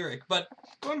 Great lyric. But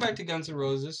going back to Guns N'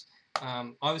 Roses,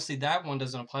 obviously that one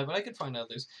doesn't apply, but I could find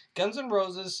others. Guns N'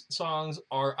 Roses songs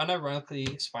are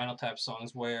unironically Spinal Tap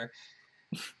songs where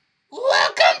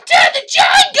welcome to the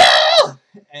jungle!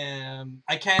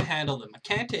 I can't handle them. I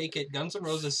can't take it. Guns N'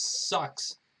 Roses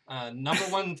sucks. Number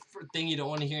one thing you don't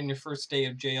want to hear in your first day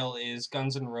of jail is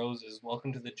Guns N' Roses,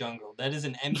 Welcome to the Jungle. That is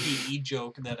an MPE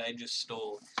joke that I just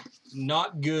stole.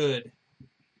 Not good.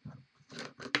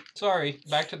 Sorry,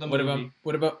 back to the movie.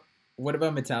 What about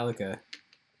Metallica?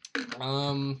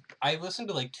 I listened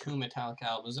to like 2 Metallica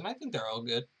albums, and I think they're all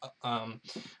good. I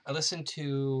listened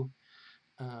to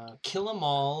Kill 'Em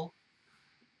All,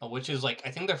 which is like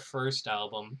I think their first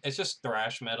album. It's just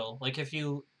thrash metal. Like if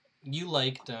you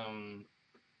liked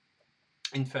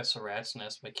Infest a Rat's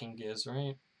Nest by King Giz,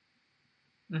 right?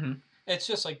 Mm-hmm. It's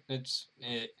just like it's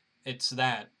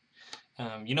that.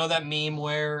 You know that meme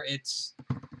where it's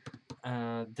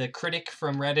the critic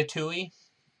from Ratatouille,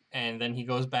 and then he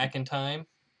goes back in time.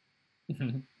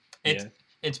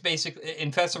 It's basically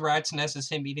Infest a Rat's Nest is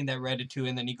him eating that Ratatouille,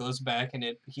 and then he goes back and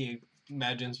he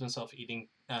imagines himself eating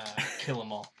Kill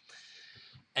 'Em All.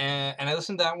 And I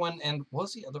listened to that one, and what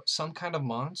was the other? Some Kind of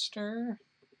Monster?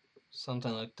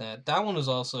 Something like that. That one was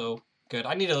also good.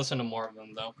 I need to listen to more of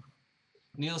them, though.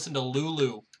 I need to listen to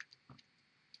Lulu.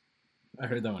 I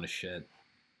heard that one is shit.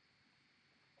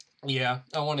 Yeah,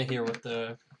 I want to hear what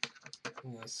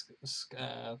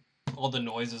all the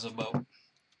noise is about.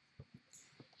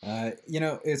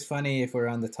 It's funny if we're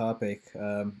on the topic.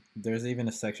 There's even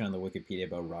a section on the Wikipedia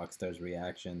about rock stars'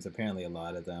 reactions. Apparently, a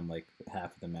lot of them, like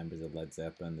half of the members of Led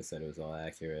Zeppelin, they said it was all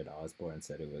accurate. Osbourne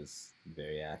said it was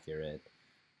very accurate.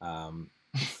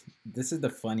 This is the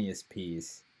funniest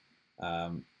piece.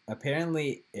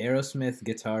 apparently Aerosmith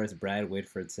guitarist Brad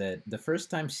Whitford said the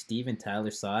first time Steven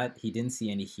Tyler saw it, he didn't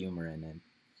see any humor in it.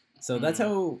 So that's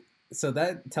how. So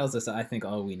that tells us, I think,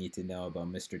 all we need to know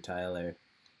about Mr. Tyler.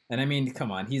 And I mean,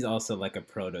 come on, he's also like a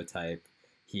prototype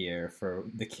here for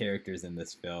the characters in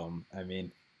this film. I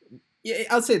mean, yeah,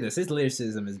 I'll say this: his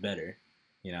lyricism is better.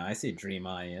 You know, I say "Dream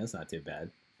On," it's not too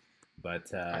bad. But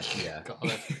yeah.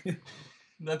 God,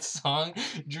 that song,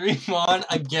 "Dream On,"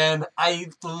 again. I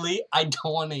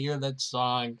don't want to hear that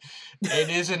song. It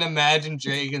is an Imagine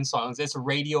Dragons song. It's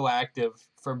radioactive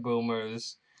for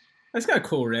boomers. It's got a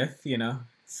cool riff, you know.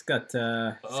 It's got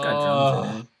drums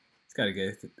in it. It's got a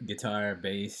good guitar,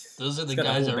 bass. Those are the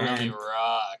guys that really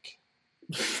rock.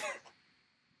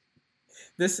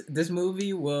 This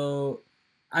movie will.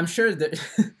 I'm sure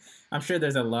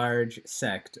there's a large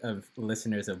sect of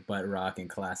listeners of butt rock and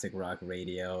classic rock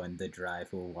radio and The Drive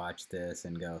who will watch this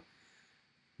and go,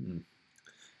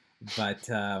 But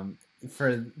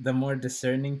for the more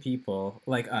discerning people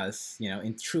like us, you know,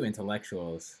 true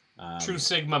intellectuals, true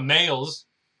Sigma males.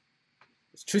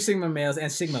 True Sigma males and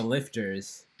Sigma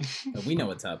lifters. We know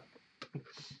what's up.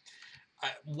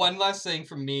 One last thing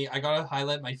from me. I gotta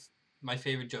highlight my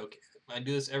favorite joke. I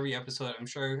do this every episode. I'm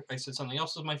sure I said something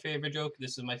else was my favorite joke.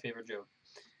 This is my favorite joke.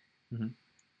 Mm-hmm.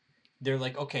 They're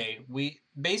like, okay,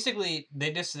 they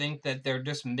just think that they're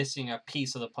just missing a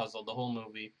piece of the puzzle, the whole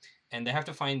movie. And they have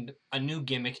to find a new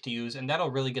gimmick to use, and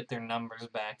that'll really get their numbers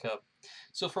back up.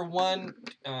 So for one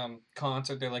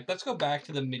concert, they're like, let's go back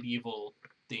to the medieval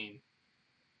theme.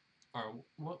 Or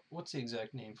what's the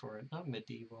exact name for it? Not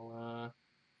medieval.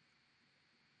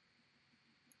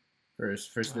 For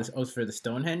the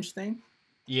Stonehenge thing?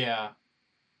 Yeah.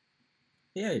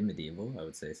 Yeah, medieval, I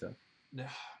would say so.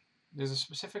 There's a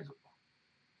specific...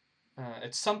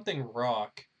 it's something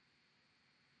rock.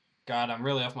 God, I'm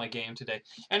really off my game today.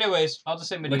 Anyways, I'll just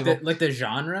say medieval. Like the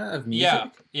genre of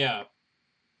music? Yeah.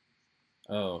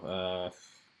 Oh,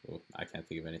 I can't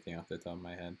think of anything off the top of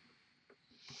my head.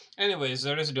 Anyways,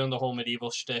 they're just doing the whole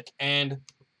medieval shtick, and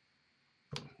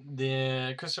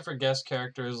the Christopher Guest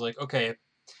character is like, okay,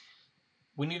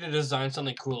 we need to design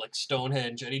something cool like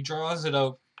Stonehenge, and he draws it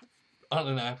out on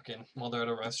a napkin while they're at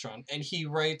a restaurant, and he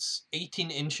writes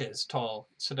 18 inches tall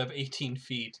instead of 18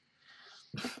 feet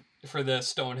for the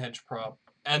Stonehenge prop.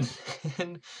 And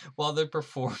then while they're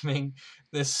performing,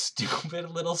 this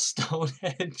stupid little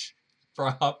Stonehenge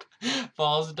prop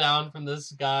falls down from the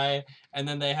sky, and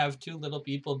then they have two little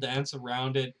people dance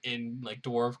around it in like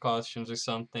dwarf costumes or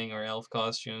something, or elf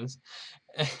costumes.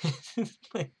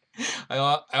 Like,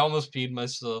 I almost peed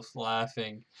myself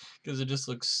laughing because it just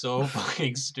looks so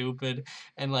fucking stupid.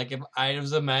 And like, if I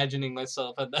was imagining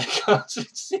myself at that concert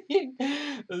seeing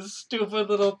this stupid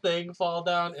little thing fall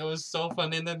down, it was so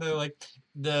funny. And then they're like,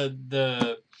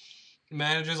 the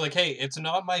manager's like, hey, it's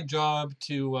not my job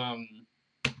to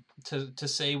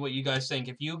say what you guys think.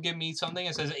 If you give me something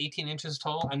that says 18 inches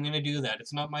tall, I'm gonna do that.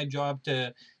 It's not my job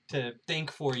to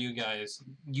think for you guys.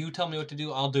 You tell me what to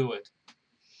do, I'll do it.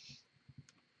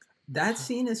 That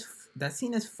scene is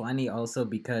funny also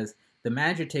because the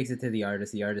manager takes it to the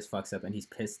artist fucks up, and he's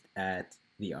pissed at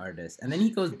the artist. And then he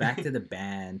goes back to the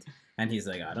band, and he's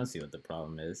like, I don't see what the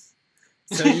problem is.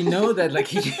 So you know that like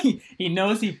he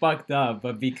knows he fucked up,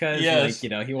 but because like, you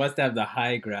know, he wants to have the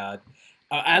high ground.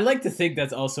 I like to think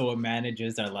that's also what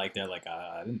managers are like. They're like,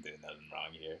 I didn't do nothing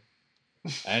wrong here.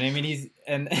 And I mean,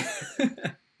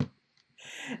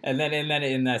 and then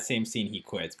in that same scene, he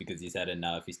quits because he's had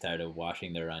enough. He's tired of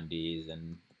washing their undies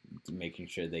and making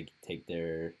sure they take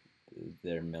their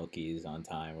milkies on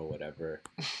time or whatever.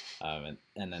 And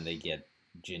then they get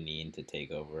Janine to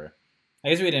take over. I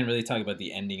guess we didn't really talk about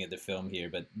the ending of the film here,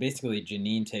 but basically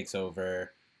Janine takes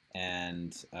over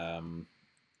and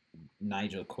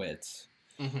Nigel quits.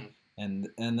 Mm-hmm. And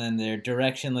then they're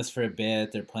directionless for a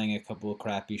bit. They're playing a couple of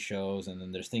crappy shows, and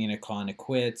then they're singing a con and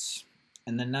quits.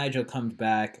 And then Nigel comes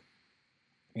back,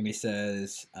 and he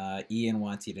says, Ian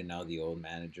wants you to know, the old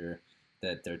manager,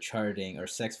 that they're charting, or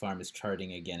Sex Farm is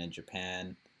charting again in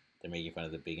Japan. They're making fun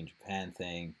of the Big in Japan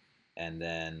thing. And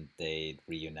then they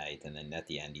reunite, and then at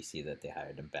the end you see that they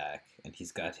hired him back. And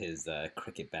he's got his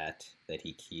cricket bat that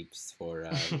he keeps for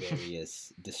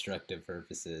various destructive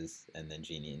purposes. And then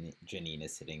Janine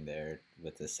is sitting there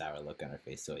with a sour look on her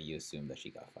face, so you assume that she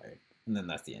got fired. And then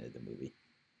that's the end of the movie.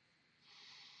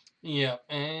 Yeah,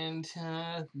 and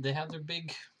they have their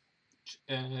big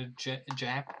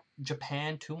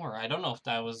Japan tour. I don't know if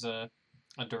that was a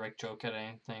direct joke at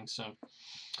anything, so...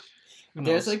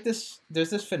 There's this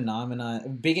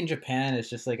phenomenon. Big in Japan is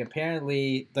just like,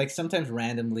 apparently, like sometimes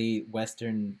randomly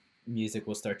Western music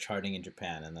will start charting in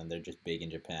Japan, and then they're just big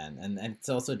in Japan. And it's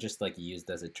also just like used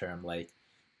as a term, like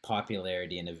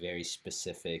popularity in a very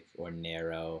specific or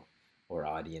narrow or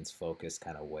audience focused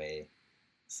kind of way.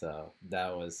 So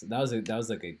that was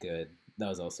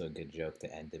also a good joke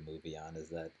to end the movie on, is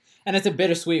that, and it's a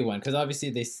bittersweet one because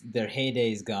obviously their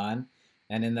heyday is gone,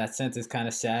 and in that sense it's kind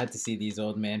of sad to see these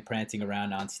old men prancing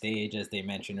around on stage as they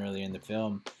mentioned earlier in the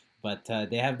film, but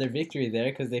they have their victory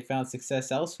there because they found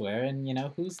success elsewhere, and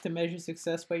who's to measure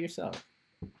success by yourself?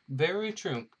 Very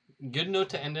true. Good note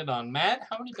to end it on. Matt,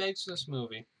 how many bags is this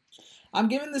movie? I'm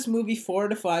giving this movie 4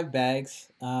 to 5 bags.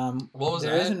 What was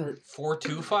that?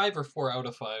 4.25 or 4 out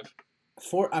of 5?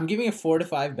 4. I'm giving it 4 to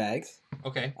 5 bags.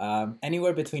 Okay.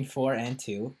 Anywhere between 4 and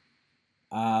 2.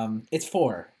 It's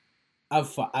 4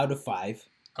 out of 5.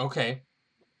 Okay.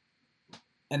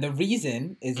 And the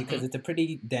reason is because it's a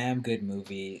pretty damn good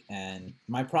movie, and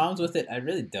my problems with it, I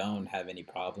really don't have any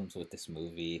problems with this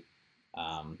movie.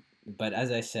 But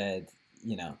as I said,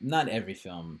 not every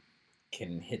film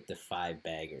can hit the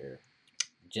 5-bagger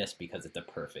just because it's a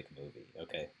perfect movie,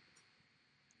 okay?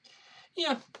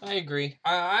 Yeah, I agree.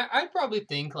 I'd probably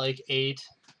think like 8.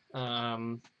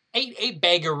 8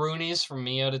 baggeroonies from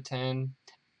me out of 10.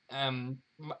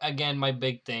 Again, my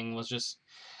big thing was just,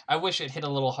 I wish it hit a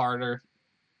little harder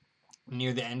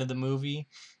near the end of the movie.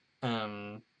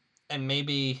 And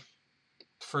maybe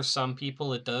for some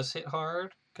people it does hit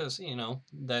hard, because,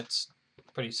 that's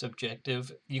pretty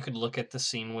subjective. You could look at the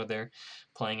scene where they're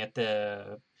playing at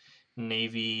the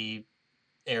Navy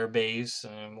Air Base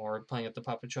or playing at the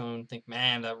Puppet Show and think,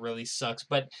 man, that really sucks.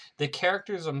 But the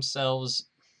characters themselves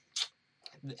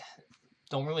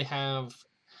don't really have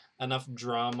enough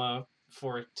drama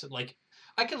for it to, like,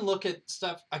 I can look at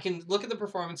stuff, I can look at the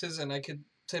performances and I could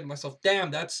say to myself,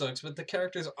 damn, that sucks. But the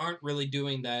characters aren't really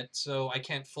doing that, so I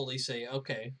can't fully say,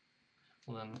 okay,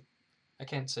 well then I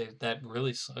can't say that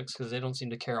really sucks because they don't seem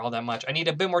to care all that much. I need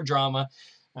a bit more drama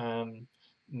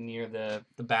near the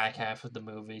back half of the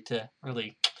movie to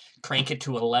really crank it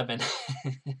to 11.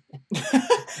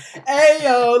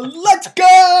 Ayo, let's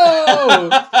go!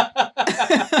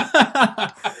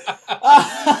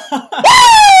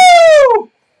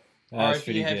 Woo!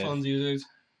 RIP headphones users.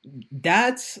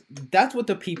 That's what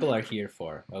the people are here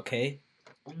for, okay?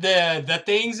 The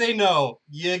things they know,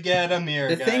 you get them here,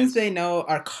 The guys. things they know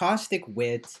are caustic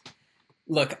wit.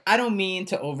 Look, I don't mean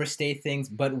to overstate things,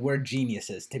 but we're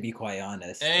geniuses, to be quite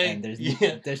honest. Hey, and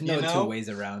there's no two ways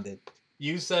around it.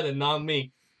 You said it, not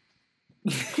me.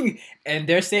 And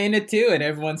they're saying it too, and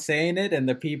everyone's saying it, and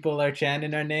the people are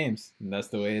chanting our names. And that's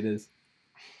the way it is.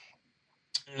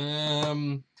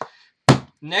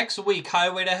 Next week,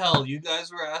 Highway to Hell. You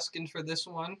guys were asking for this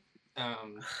one.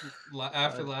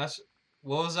 After last...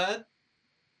 What was that?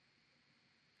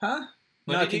 Huh?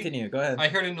 No, continue. Go ahead. I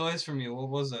heard a noise from you. What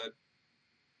was that?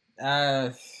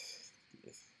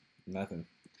 Nothing.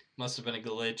 Must have been a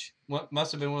glitch. What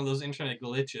must have been one of those internet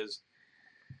glitches.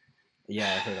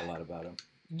 Yeah, I heard a lot about them.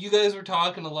 You guys were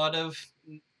talking a lot of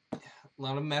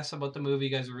mess about the movie.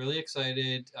 You guys are really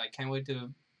excited. I can't wait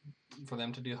for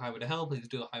them to do Highway to Hell. Please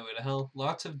do a Highway to Hell.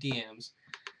 Lots of DMs.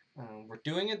 We're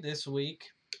doing it this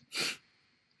week.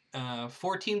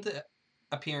 14th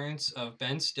appearance of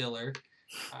Ben Stiller.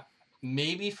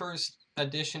 Maybe first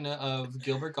edition of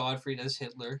Gilbert Gottfried as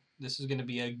Hitler. This is going to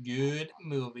be a good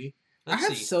movie. Let's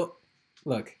see.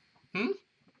 Look.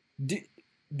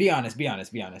 Be honest.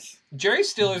 Jerry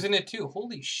Stiller's in it too.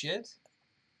 Holy shit.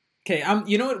 Okay,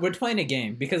 you know what? We're playing a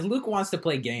game because Luke wants to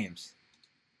play games.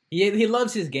 He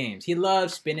loves his games. He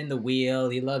loves spinning the wheel.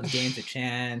 He loves games of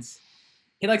chance.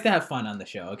 He likes to have fun on the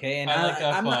show, okay? And I like to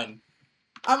have fun.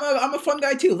 I'm a fun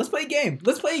guy too. Let's play a game.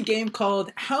 Let's play a game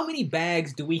called How Many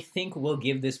Bags Do We Think We'll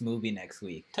Give This Movie Next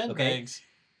Week? 10 bags.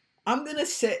 I'm gonna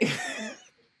say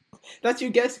that's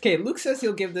your guess. Okay, Luke says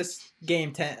he'll give this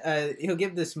game 10. He'll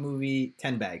give this movie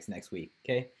 10 bags next week.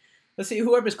 Okay, let's see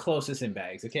whoever's closest in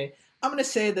bags. Okay, I'm gonna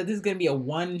say that this is gonna be a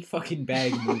 1 fucking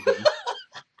bag movie.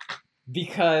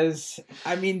 Because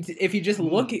I mean, if you just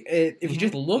look at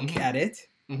it,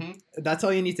 that's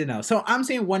all you need to know. So I'm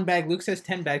saying 1 bag. Luke says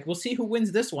 10 bags. We'll see who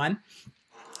wins this one.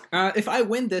 If I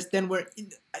win this, then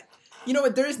you know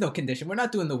what? There is no condition. We're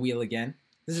not doing the wheel again.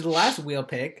 This is the last wheel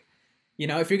pick.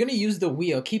 If you're gonna use the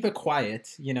wheel, keep it quiet.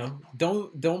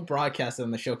 Don't broadcast it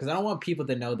on the show because I don't want people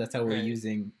to know that's how we're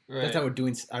using. Right. That's how we're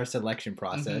doing our selection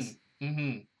process.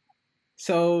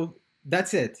 So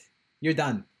that's it. You're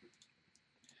done.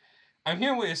 I'm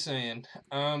hearing what you're saying.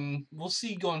 We'll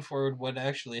see going forward what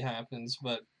actually happens,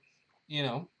 but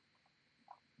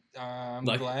I'm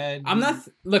glad. I'm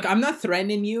not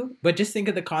threatening you, but just think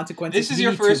of the consequences. This is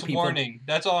your first warning.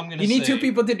 That's all I'm gonna say. You need 2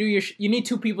 people to do you need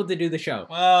 2 people to do the show.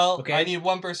 Well, okay? I need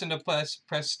 1 person to press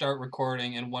start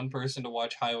recording and 1 person to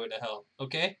watch Highway to Hell.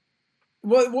 Okay.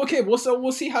 Well, okay. Well, so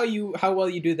we'll see how well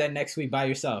you do that next week by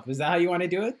yourself. Is that how you want to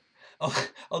do it?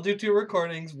 I'll do 2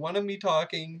 recordings. One of me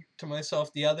talking to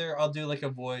myself. The other, I'll do like a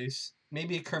voice,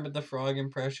 maybe a Kermit the Frog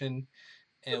impression.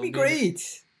 It'll be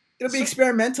great. It'll be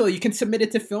experimental. You can submit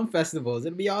it to film festivals.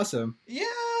 It'll be awesome. Yeah,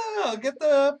 I'll get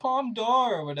the Palme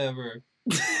d'Or or whatever.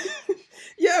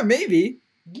 Yeah, maybe.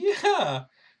 Yeah.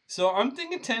 So I'm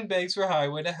thinking 10 bags for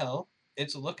Highway to Hell.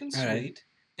 It's looking sweet. Right.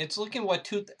 It's looking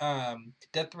what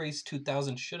Death Race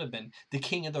 2000 should have been. The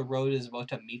King of the Road is about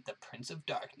to meet the Prince of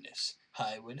Darkness.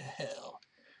 Highway to Hell.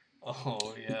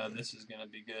 Oh yeah, this is gonna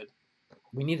be good.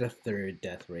 We need a third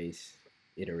Death Race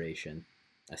iteration,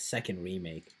 a second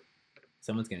remake.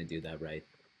 Someone's gonna do that, right?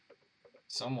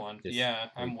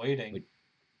 I'm waiting.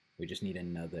 We just need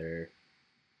another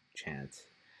chance.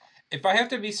 If I have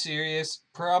to be serious,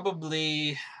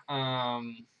 probably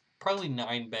 9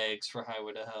 bags for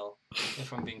Highway to Hell.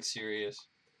 If I'm being serious.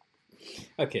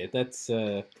 Okay, that's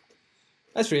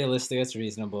realistic. That's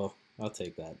reasonable. I'll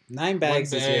take that. 9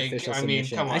 bags is your official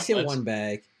submission. Come on, I say 1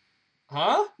 bag.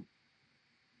 Huh?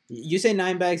 You say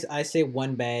 9 bags. I say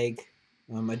 1 bag.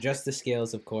 Adjust the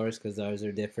scales, of course, because ours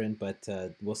are different. But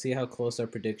we'll see how close our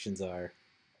predictions are.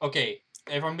 Okay,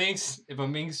 if I'm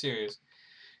being serious,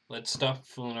 let's stop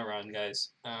fooling around, guys.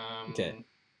 Okay.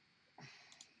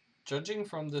 Judging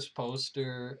from this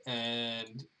poster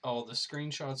and all the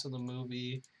screenshots of the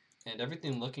movie and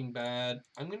everything looking bad,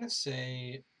 I'm gonna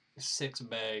say 6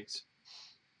 bags.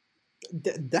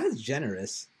 That's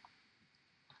generous.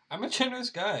 I'm a generous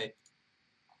guy.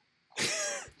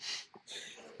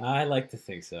 I like to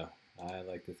think so. I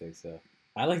like to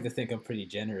think I'm pretty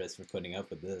generous for putting up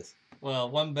with this. Well,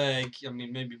 1 bag,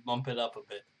 maybe bump it up a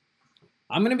bit.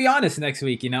 I'm gonna be honest next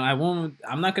week.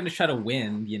 I'm not gonna try to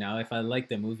win. If I like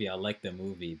the movie, I'll like the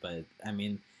movie. But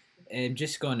it's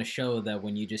just going to show that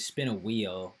when you just spin a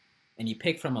wheel and you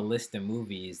pick from a list of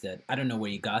movies that I don't know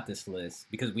where you got this list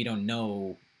because we don't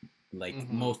know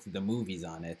most of the movies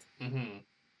on it. Mm-hmm.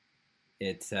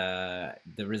 It's the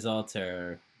results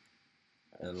are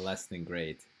less than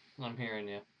great. I'm hearing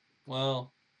you.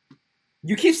 Well,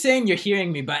 you keep saying you're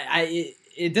hearing me, but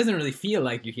it doesn't really feel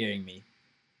like you're hearing me.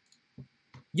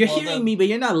 You're hearing me, but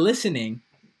you're not listening.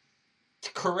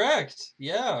 Correct.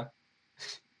 Yeah.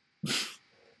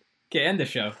 Okay, end the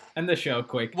show. End the show,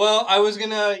 quick. Well, I was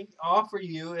gonna offer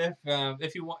you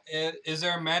if you want. Is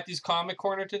there a Matthew's Comic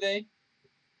Corner today?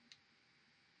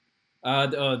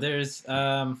 There's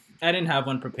I didn't have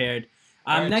one prepared.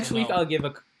 Next week I'll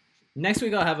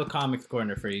have a comics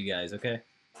corner for you guys. Okay.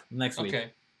 Next week.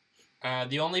 Okay.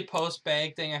 The only post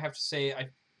bag thing I have to say, I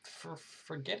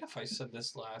forget if I said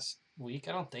this last week.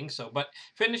 I don't think so. But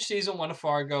finished season 1 of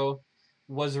Fargo,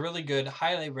 was really good.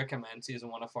 Highly recommend season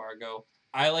 1 of Fargo.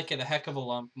 I like it a heck of a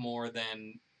lot more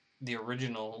than the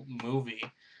original movie.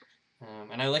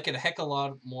 And I like it a heck of a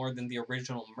lot more than the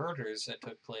original murders that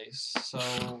took place.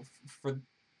 So for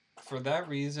that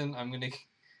reason, I'm going to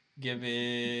give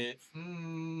it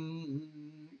 9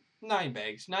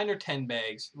 bags. 9 or 10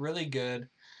 bags. Really good.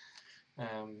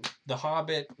 The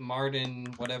Hobbit, Martin,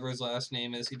 whatever his last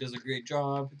name is, he does a great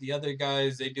job. The other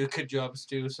guys, they do good jobs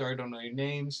too. Sorry, I don't know your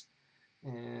names.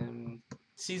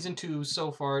 Season 2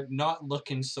 so far, not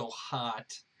looking so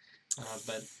hot.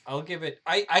 But I'll give it...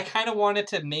 I kind of wanted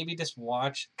to maybe just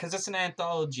watch, because it's an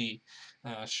anthology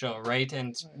show, right?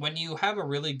 And when you have a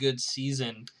really good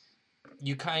season,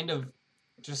 you kind of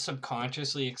just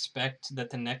subconsciously expect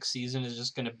that the next season is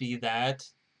just going to be that.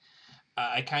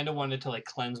 I kind of wanted to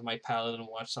cleanse my palate and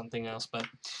watch something else, but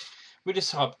we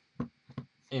just hopped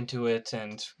into it,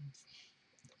 and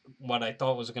what I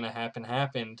thought was going to happen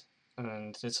happened,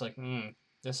 and it's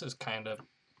this is kind of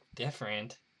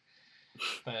different.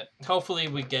 But hopefully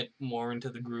we get more into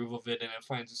the groove of it, and it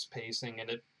finds its pacing, and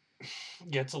it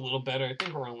gets a little better. I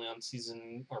think we're only on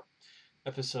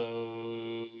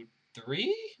episode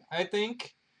 3, I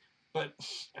think, but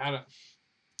I don't.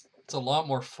 It's a lot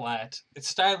more flat.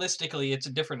 It's stylistically, it's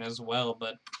different as well,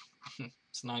 but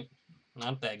it's not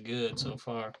that good so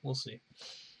far. We'll see.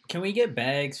 Can we get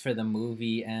bags for the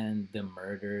movie and the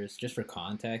murders, just for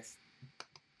context?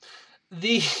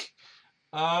 The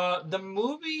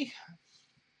movie,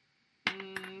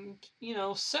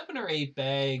 7 or 8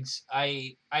 bags.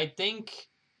 I think.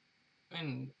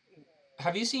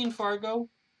 Have you seen Fargo?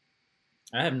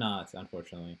 I have not,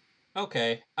 unfortunately.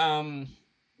 Okay.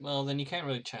 Well, then you can't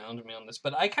really challenge me on this,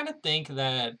 but I kind of think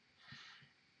that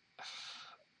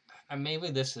maybe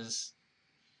this is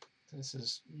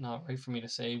not right for me to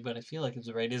say, but I feel like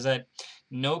it's right. Is that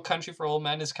No Country for Old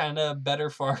Men is kind of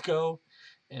better Fargo,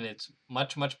 and it's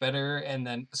much, much better. And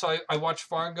then so I watched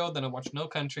Fargo, then I watched No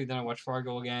Country, then I watched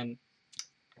Fargo again.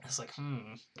 It's like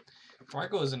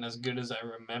Fargo isn't as good as I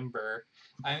remember.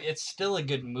 It's still a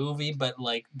good movie, but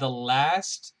like the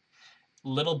last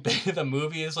little bit of the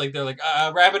movie is like they're like,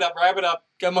 wrap it up,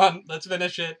 come on, let's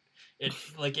finish it. It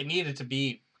needed to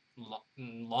be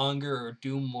longer or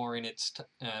do more in its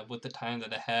with the time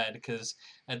that it had, because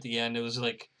at the end it was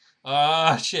like,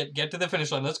 shit, get to the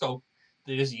finish line, let's go.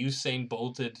 They just Usain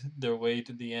bolted their way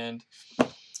to the end.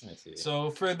 I see. So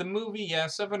for the movie, yeah,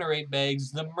 7 or 8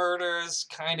 bags. The murders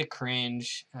kind of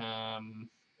cringe.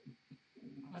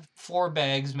 4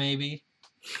 bags maybe.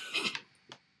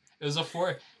 It was a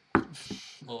 4.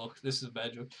 Oh, this is a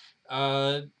bad joke.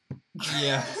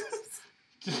 Yeah.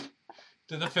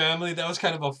 To the family, that was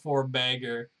kind of a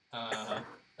 4-bagger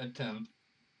attempt.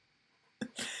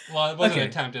 Well, it wasn't an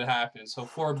attempt, it happened. So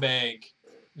 4-bag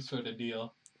sort of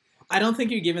deal. I don't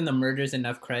think you're giving the murders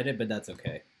enough credit, but that's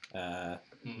okay.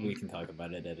 We can talk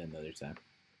about it at another time.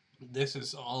 This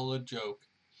is all a joke.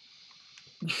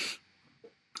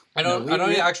 I don't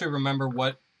actually remember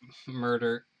what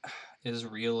murder is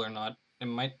real or not. It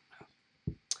might.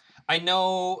 I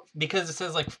know because it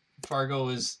says like Fargo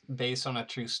is based on a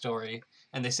true story,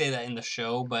 and they say that in the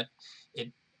show. But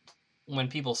when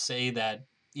people say that,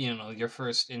 your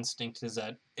first instinct is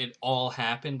that it all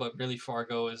happened, but really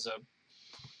Fargo is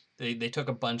they took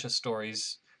a bunch of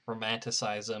stories,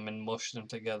 romanticized them, and mushed them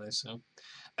together. So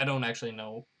I don't actually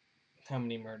know how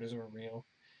many murders were real,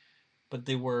 but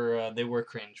they were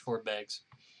cringe. 4 bags.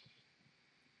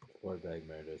 4-bag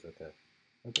murders.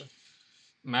 Okay.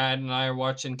 Matt and I are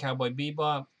watching Cowboy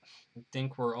Bebop. I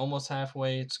think we're almost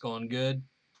halfway. It's going good.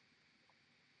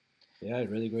 Yeah,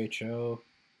 really great show.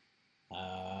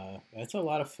 It's a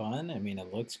lot of fun. I mean,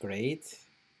 it looks great.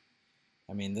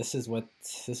 I mean, this is what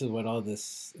all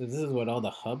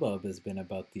the hubbub has been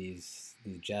about these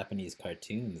Japanese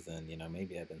cartoons, and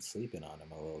maybe I've been sleeping on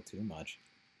them a little too much.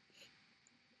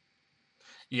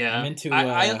 Yeah, I'm into.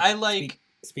 I like.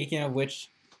 Speaking of which,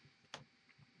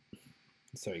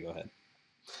 sorry, go ahead.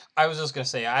 I was just gonna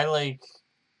say I like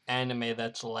anime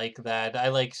that's like that. I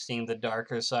like seeing the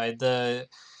darker side. The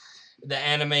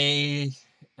anime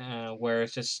where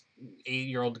it's just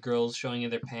 8-year-old girls showing you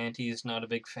their panties, not a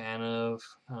big fan of.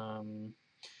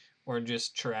 Or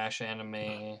just trash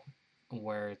anime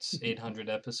where it's 800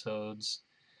 episodes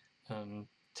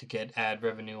to get ad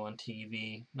revenue on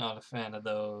TV. Not a fan of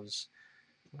those.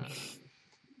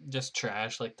 Just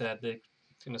trash like that. They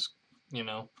just,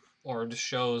 or the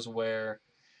shows where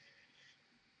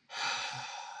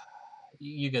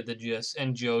you get the gist.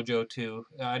 And JoJo too.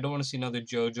 I don't want to see another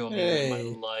JoJo movie in my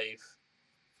life.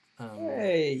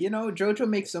 Hey, JoJo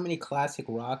makes so many classic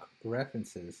rock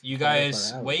references. You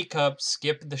guys wake up,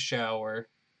 skip the shower,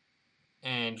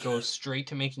 and go straight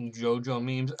to making JoJo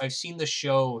memes. I've seen the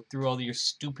show through all your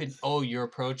stupid. Oh, you're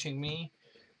approaching me,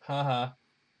 haha.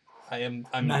 I'm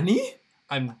Nani?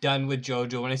 I'm done with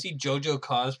JoJo. When I see JoJo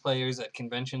cosplayers at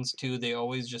conventions too, they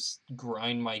always just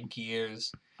grind my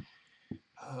gears.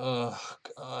 Oh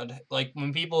God! Like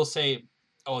when people say,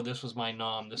 "Oh, this was my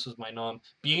nom. This was my nom."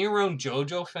 Being around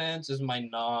JoJo fans is my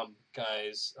nom,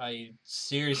 guys. I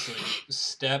seriously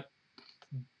step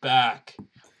back,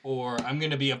 or I'm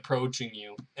gonna be approaching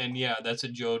you. And yeah, that's a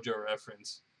JoJo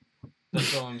reference.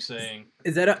 That's all I'm saying.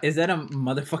 Is that a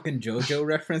motherfucking JoJo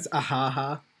reference?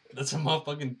 Ahaha. That's a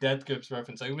motherfucking Death Grips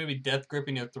reference. I'm gonna be death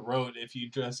gripping your throat if you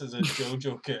dress as a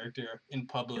JoJo character in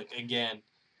public again.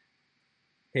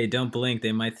 Hey, don't blink.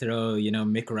 They might throw,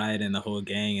 Mick Wright and the whole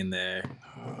gang in there.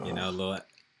 A little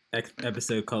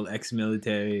episode called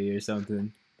Ex-Military or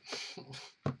something.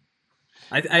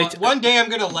 One day I'm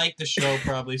gonna like the show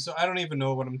probably, so I don't even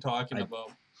know what I'm talking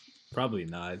about. Probably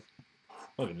not.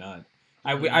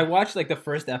 I watched like the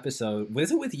first episode.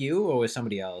 Was it with you or with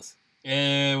somebody else?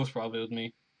 It was probably with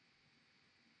me.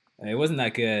 It wasn't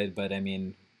that good, but I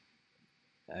mean,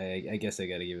 I guess I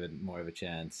got to give it more of a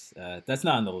chance. That's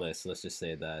not on the list. Let's just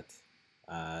say that.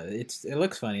 It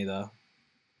looks funny though.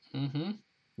 Mm-hmm.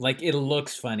 Like it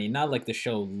looks funny, not like the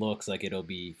show looks like it'll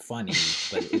be funny,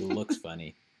 but it looks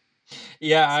funny.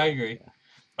 Yeah, so, I agree. Yeah.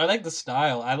 I like the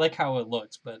style. I like how it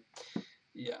looks, but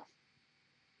yeah,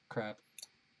 crap.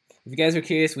 If you guys are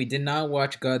curious, we did not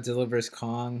watch Godzilla vs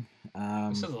Kong.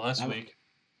 We said that last week.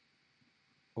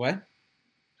 What?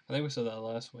 I think we said that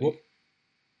last week. Well,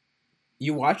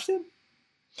 you watched it?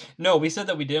 No, we said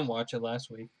that we didn't watch it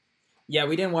last week. Yeah,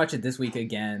 we didn't watch it this week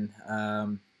again.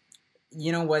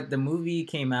 You know what? The movie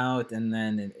came out and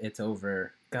then it's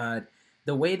over. God,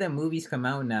 the way that movies come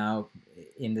out now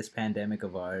in this pandemic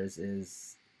of ours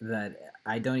is that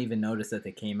I don't even notice that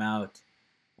they came out.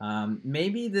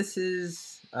 Maybe this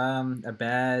is a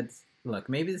bad look.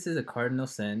 Maybe this is a cardinal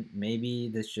sin. Maybe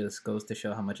this just goes to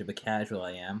show how much of a casual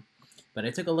I am. But I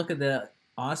took a look at the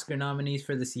Oscar nominees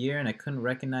for this year, and I couldn't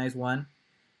recognize one.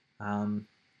 And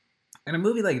a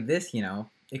movie like this,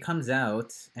 it comes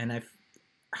out, and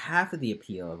half of the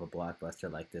appeal of a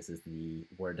blockbuster like this is the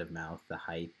word of mouth, the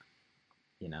hype,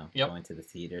 going to the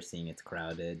theater, seeing its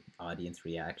crowded audience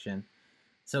reaction.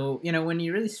 So, when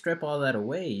you really strip all that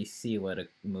away, you see what a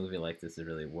movie like this is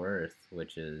really worth,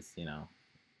 which is,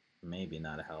 maybe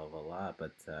not a hell of a lot,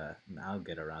 but I'll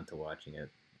get around to watching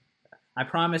it. I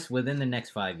promise within the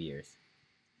next 5 years.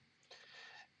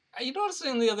 You know what I was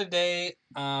saying the other day?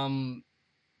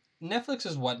 Netflix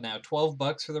is what now?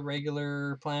 $12 for the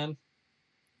regular plan?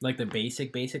 Like the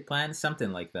basic plan?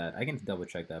 Something like that. I can double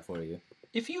check that for you.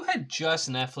 If you had just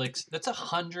Netflix, that's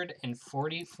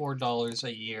 $144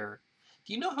 a year.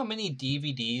 Do you know how many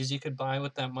DVDs you could buy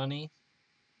with that money?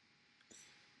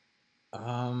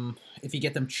 If you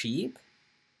get them cheap?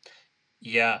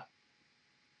 Yeah.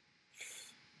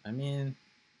 I mean,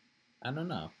 I don't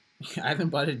know. I haven't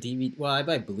bought a DVD. Well, I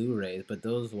buy Blu-rays, but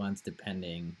those ones,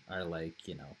 depending, are like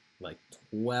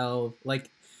 12. Like,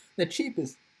 the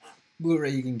cheapest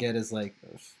Blu-ray you can get is like,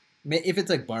 if it's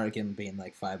like bargain, being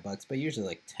like $5, but usually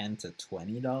like $10 to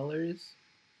 $20.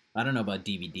 I don't know about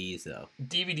DVDs though.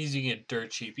 DVDs you can get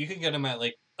dirt cheap. You can get them at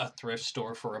like a thrift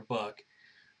store for $1.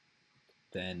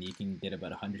 Then you can get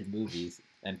about 100 movies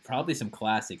and probably some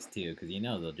classics too, because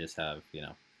they'll just have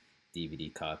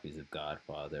DVD copies of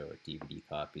Godfather or DVD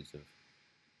copies of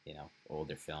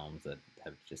older films that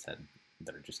are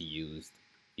just used.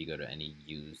 You go to any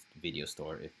used video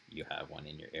store if you have one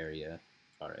in your area.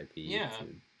 R.I.P. to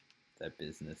that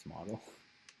business model.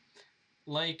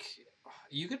 Like,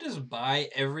 you could just buy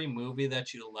every movie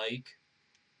that you like,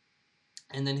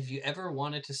 and then if you ever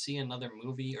wanted to see another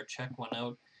movie or check one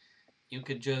out, you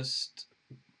could just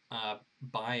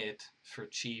buy it for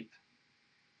cheap.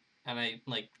 And I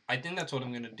think that's what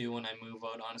I'm gonna do when I move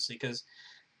out, honestly, because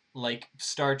like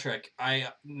Star Trek, I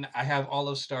have all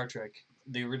of Star Trek,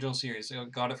 the original series. I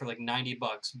got it for like $90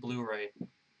 Blu-ray.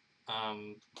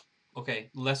 Okay,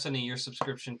 less than a year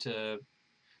subscription to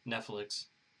Netflix,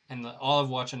 and all I've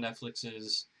watched on Netflix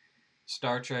is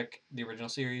Star Trek, the original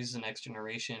series, The Next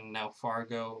Generation, now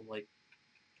Fargo,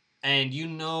 and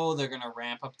they're gonna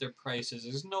ramp up their prices.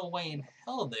 There's no way in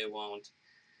hell they won't.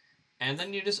 And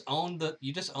then you just own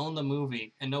the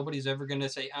movie, and nobody's ever gonna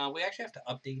say, we actually have to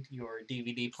update your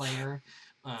DVD player,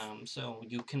 so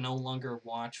you can no longer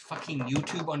watch fucking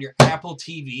YouTube on your Apple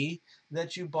TV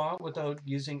that you bought without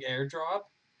using AirDrop.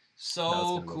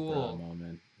 So cool.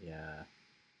 Moment. Yeah,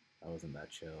 that wasn't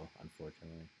that chill,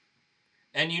 unfortunately.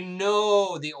 And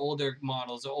the older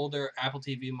models, the older Apple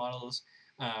TV models,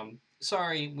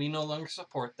 sorry, we no longer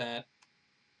support that.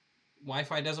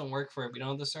 Wi-Fi doesn't work for it. We don't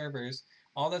have the servers.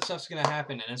 All that stuff's going to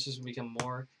happen, and it's just going to become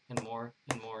more and more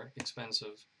and more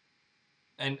expensive.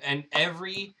 And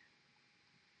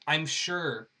I'm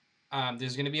sure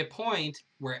there's going to be a point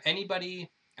where anybody,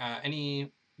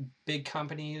 any big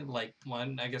company, like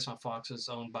one, I guess on Fox is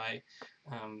owned by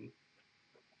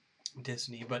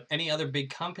Disney, but any other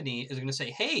big company is going to say,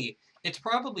 hey, it's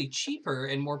probably cheaper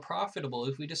and more profitable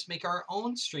if we just make our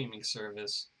own streaming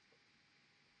service.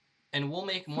 And we'll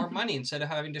make more money instead of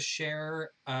having to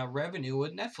share revenue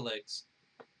with Netflix.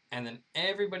 And then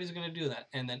everybody's going to do that.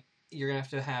 And then you're going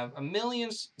to have a million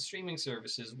streaming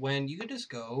services when you can just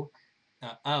go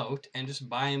out and just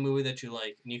buy a movie that you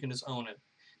like. And you can just own it.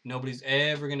 Nobody's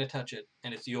ever going to touch it.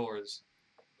 And it's yours.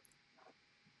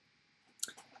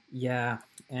 Yeah.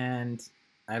 And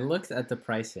I looked at the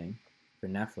pricing for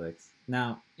Netflix.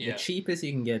 Now, the cheapest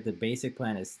you can get, the basic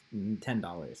plan is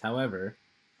 $10. However,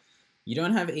 you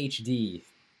don't have HD.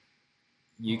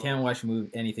 You can't watch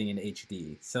anything in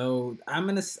HD. So I'm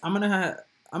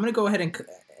gonna go ahead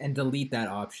and delete that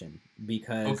option,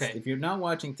 because if you're not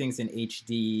watching things in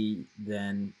HD,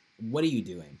 then what are you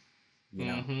doing?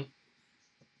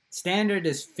 Standard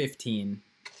is 15,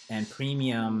 and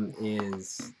premium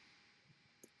is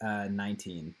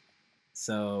 19.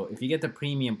 So if you get the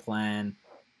premium plan,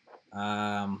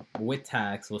 with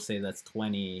tax, we'll say that's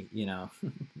 20.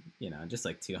 Just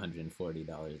like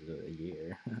 $240 a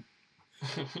year.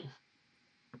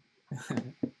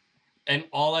 And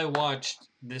all I watched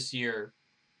this year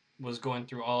was going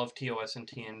through all of TOS and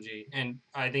TNG, and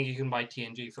I think you can buy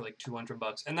TNG for like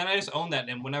 $200, and then I just own that,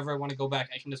 and whenever I want to go back,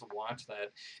 I can just watch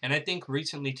that. And I think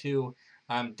recently too,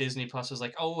 Disney Plus was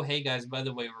like, oh hey guys, by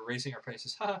the way, we're raising our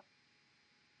prices. Haha.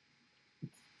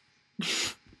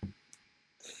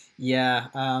 Yeah,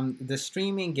 the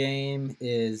streaming game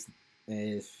is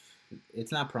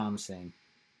it's not promising.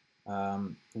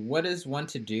 What is one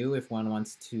to do if one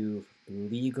wants to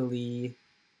legally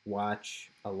watch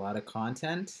a lot of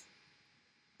content?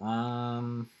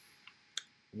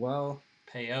 Well,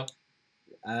 pay up.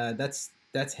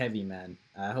 That's heavy, man.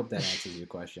 I hope that answers your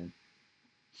question.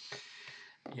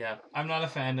 Yeah, I'm not a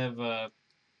fan of.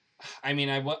 I mean,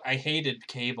 I hated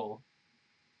cable,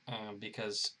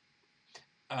 because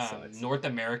North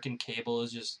American cable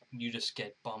is just you just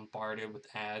get bombarded with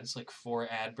ads, like 4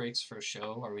 ad breaks for a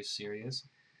show. Are we serious?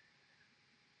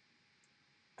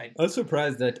 I'm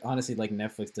surprised that honestly, like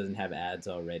Netflix doesn't have ads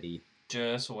already.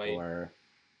 Just wait. Or,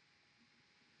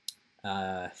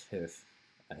 if,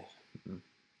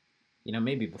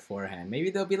 maybe beforehand. Maybe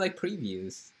there'll be like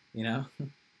previews.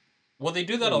 Well, they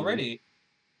do that already.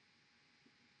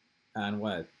 On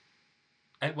what?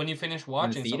 And when you finish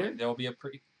watching something, there will be a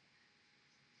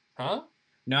Huh?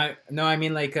 No, I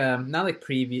mean like not like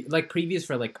previews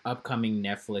for like upcoming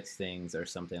Netflix things or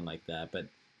something like that, but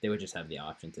they would just have the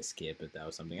option to skip if that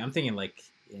was something. I'm thinking like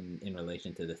in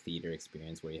relation to the theater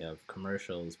experience where you have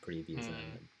commercials, previews,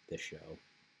 and the show.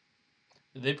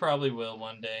 They probably will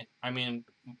one day. I mean,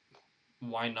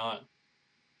 why not?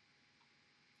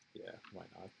 Yeah, why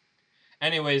not?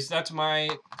 Anyways, that's my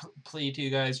plea to you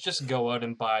guys. Just go out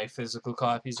and buy physical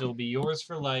copies. It'll be yours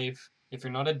for life. If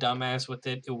you're not a dumbass with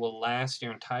it, it will last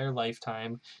your entire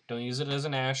lifetime. Don't use it as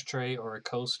an ashtray or a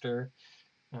coaster.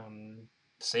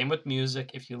 Same with music.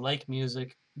 If you like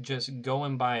music, just go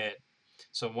and buy it.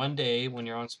 So one day when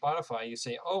you're on Spotify, you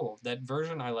say, "Oh, that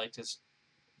version I liked it's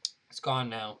gone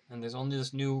now, and there's only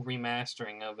this new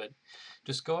remastering of it."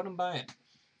 Just go out and buy it,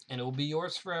 and it will be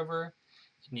yours forever.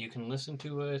 And you can listen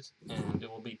to it, and it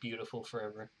will be beautiful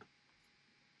forever.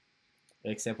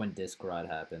 Except when Discrod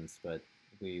happens, but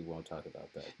we won't talk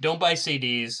about that. Don't buy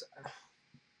CDs.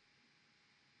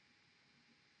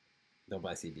 Don't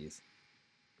buy CDs.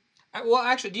 Well,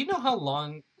 actually, do you know how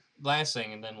long... Last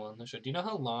thing, and then we'll end the show. Do you know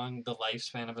how long the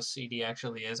lifespan of a CD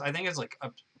actually is? I think it's like...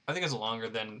 I think it's longer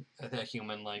than a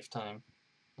human lifetime.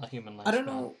 A human lifespan. I don't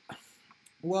know.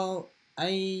 Well,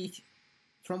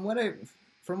 From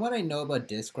what I know about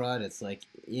Discrod, it's like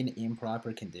in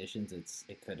improper conditions,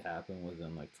 it could happen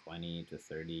within like 20 to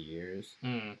 30 years.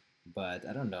 But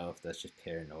I don't know if that's just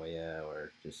paranoia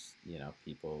or just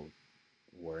people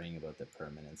worrying about the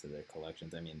permanence of their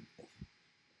collections. I mean,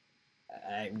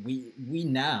 we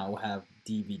now have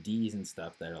DVDs and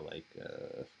stuff that are like,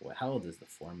 how old is the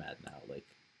format now? Like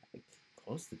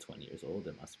close to 20 years old.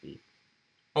 It must be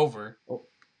over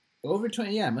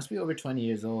 20. Yeah, it must be over 20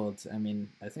 years old. I mean,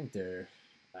 I think they're.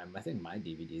 I think my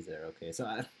DVDs are okay. So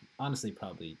honestly,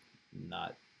 probably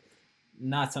not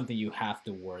something you have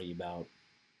to worry about,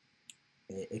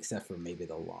 except for maybe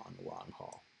the long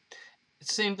haul.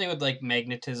 Same thing with like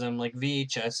magnetism, like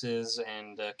VHSs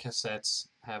and cassettes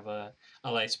have a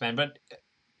lifespan, but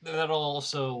that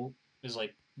also is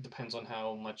like depends on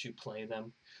how much you play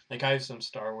them. Like I have some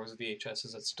Star Wars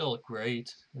VHSs that still look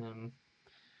great,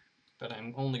 but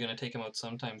I'm only gonna take them out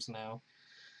sometimes now.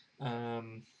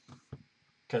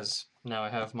 Because now I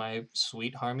have my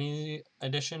Sweet Harmony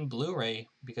Edition Blu-ray,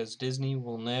 because Disney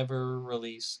will never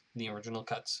release the original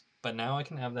cuts. But now I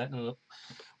can have that and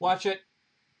watch it.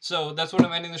 So that's what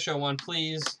I'm ending the show on.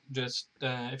 Please, just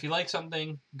if you like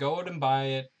something, go out and buy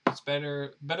it. It's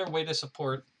better way to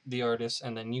support the artist,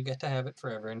 and then you get to have it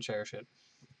forever and cherish it.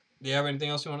 Do you have anything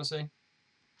else you want to say?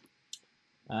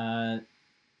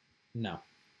 No.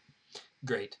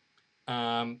 Great.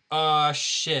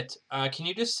 Shit. Can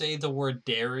you just say the word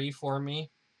dairy for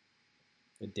me?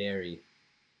 A dairy.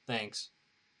 Thanks.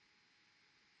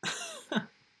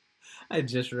 I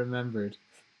just remembered.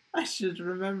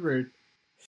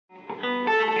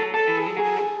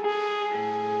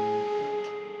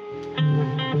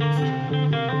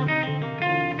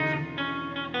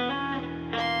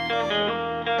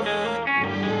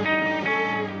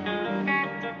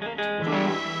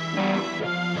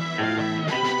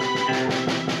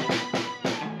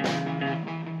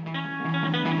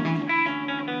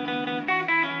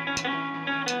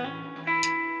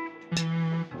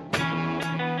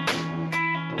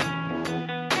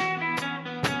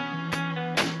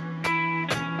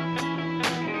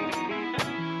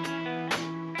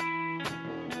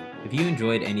 If you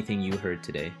enjoyed anything you heard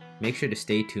today, make sure to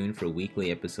stay tuned for weekly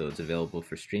episodes available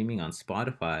for streaming on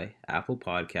Spotify, Apple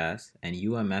Podcasts, and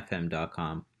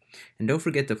umfm.com. And don't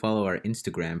forget to follow our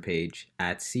Instagram page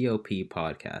 @COP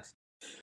Podcast.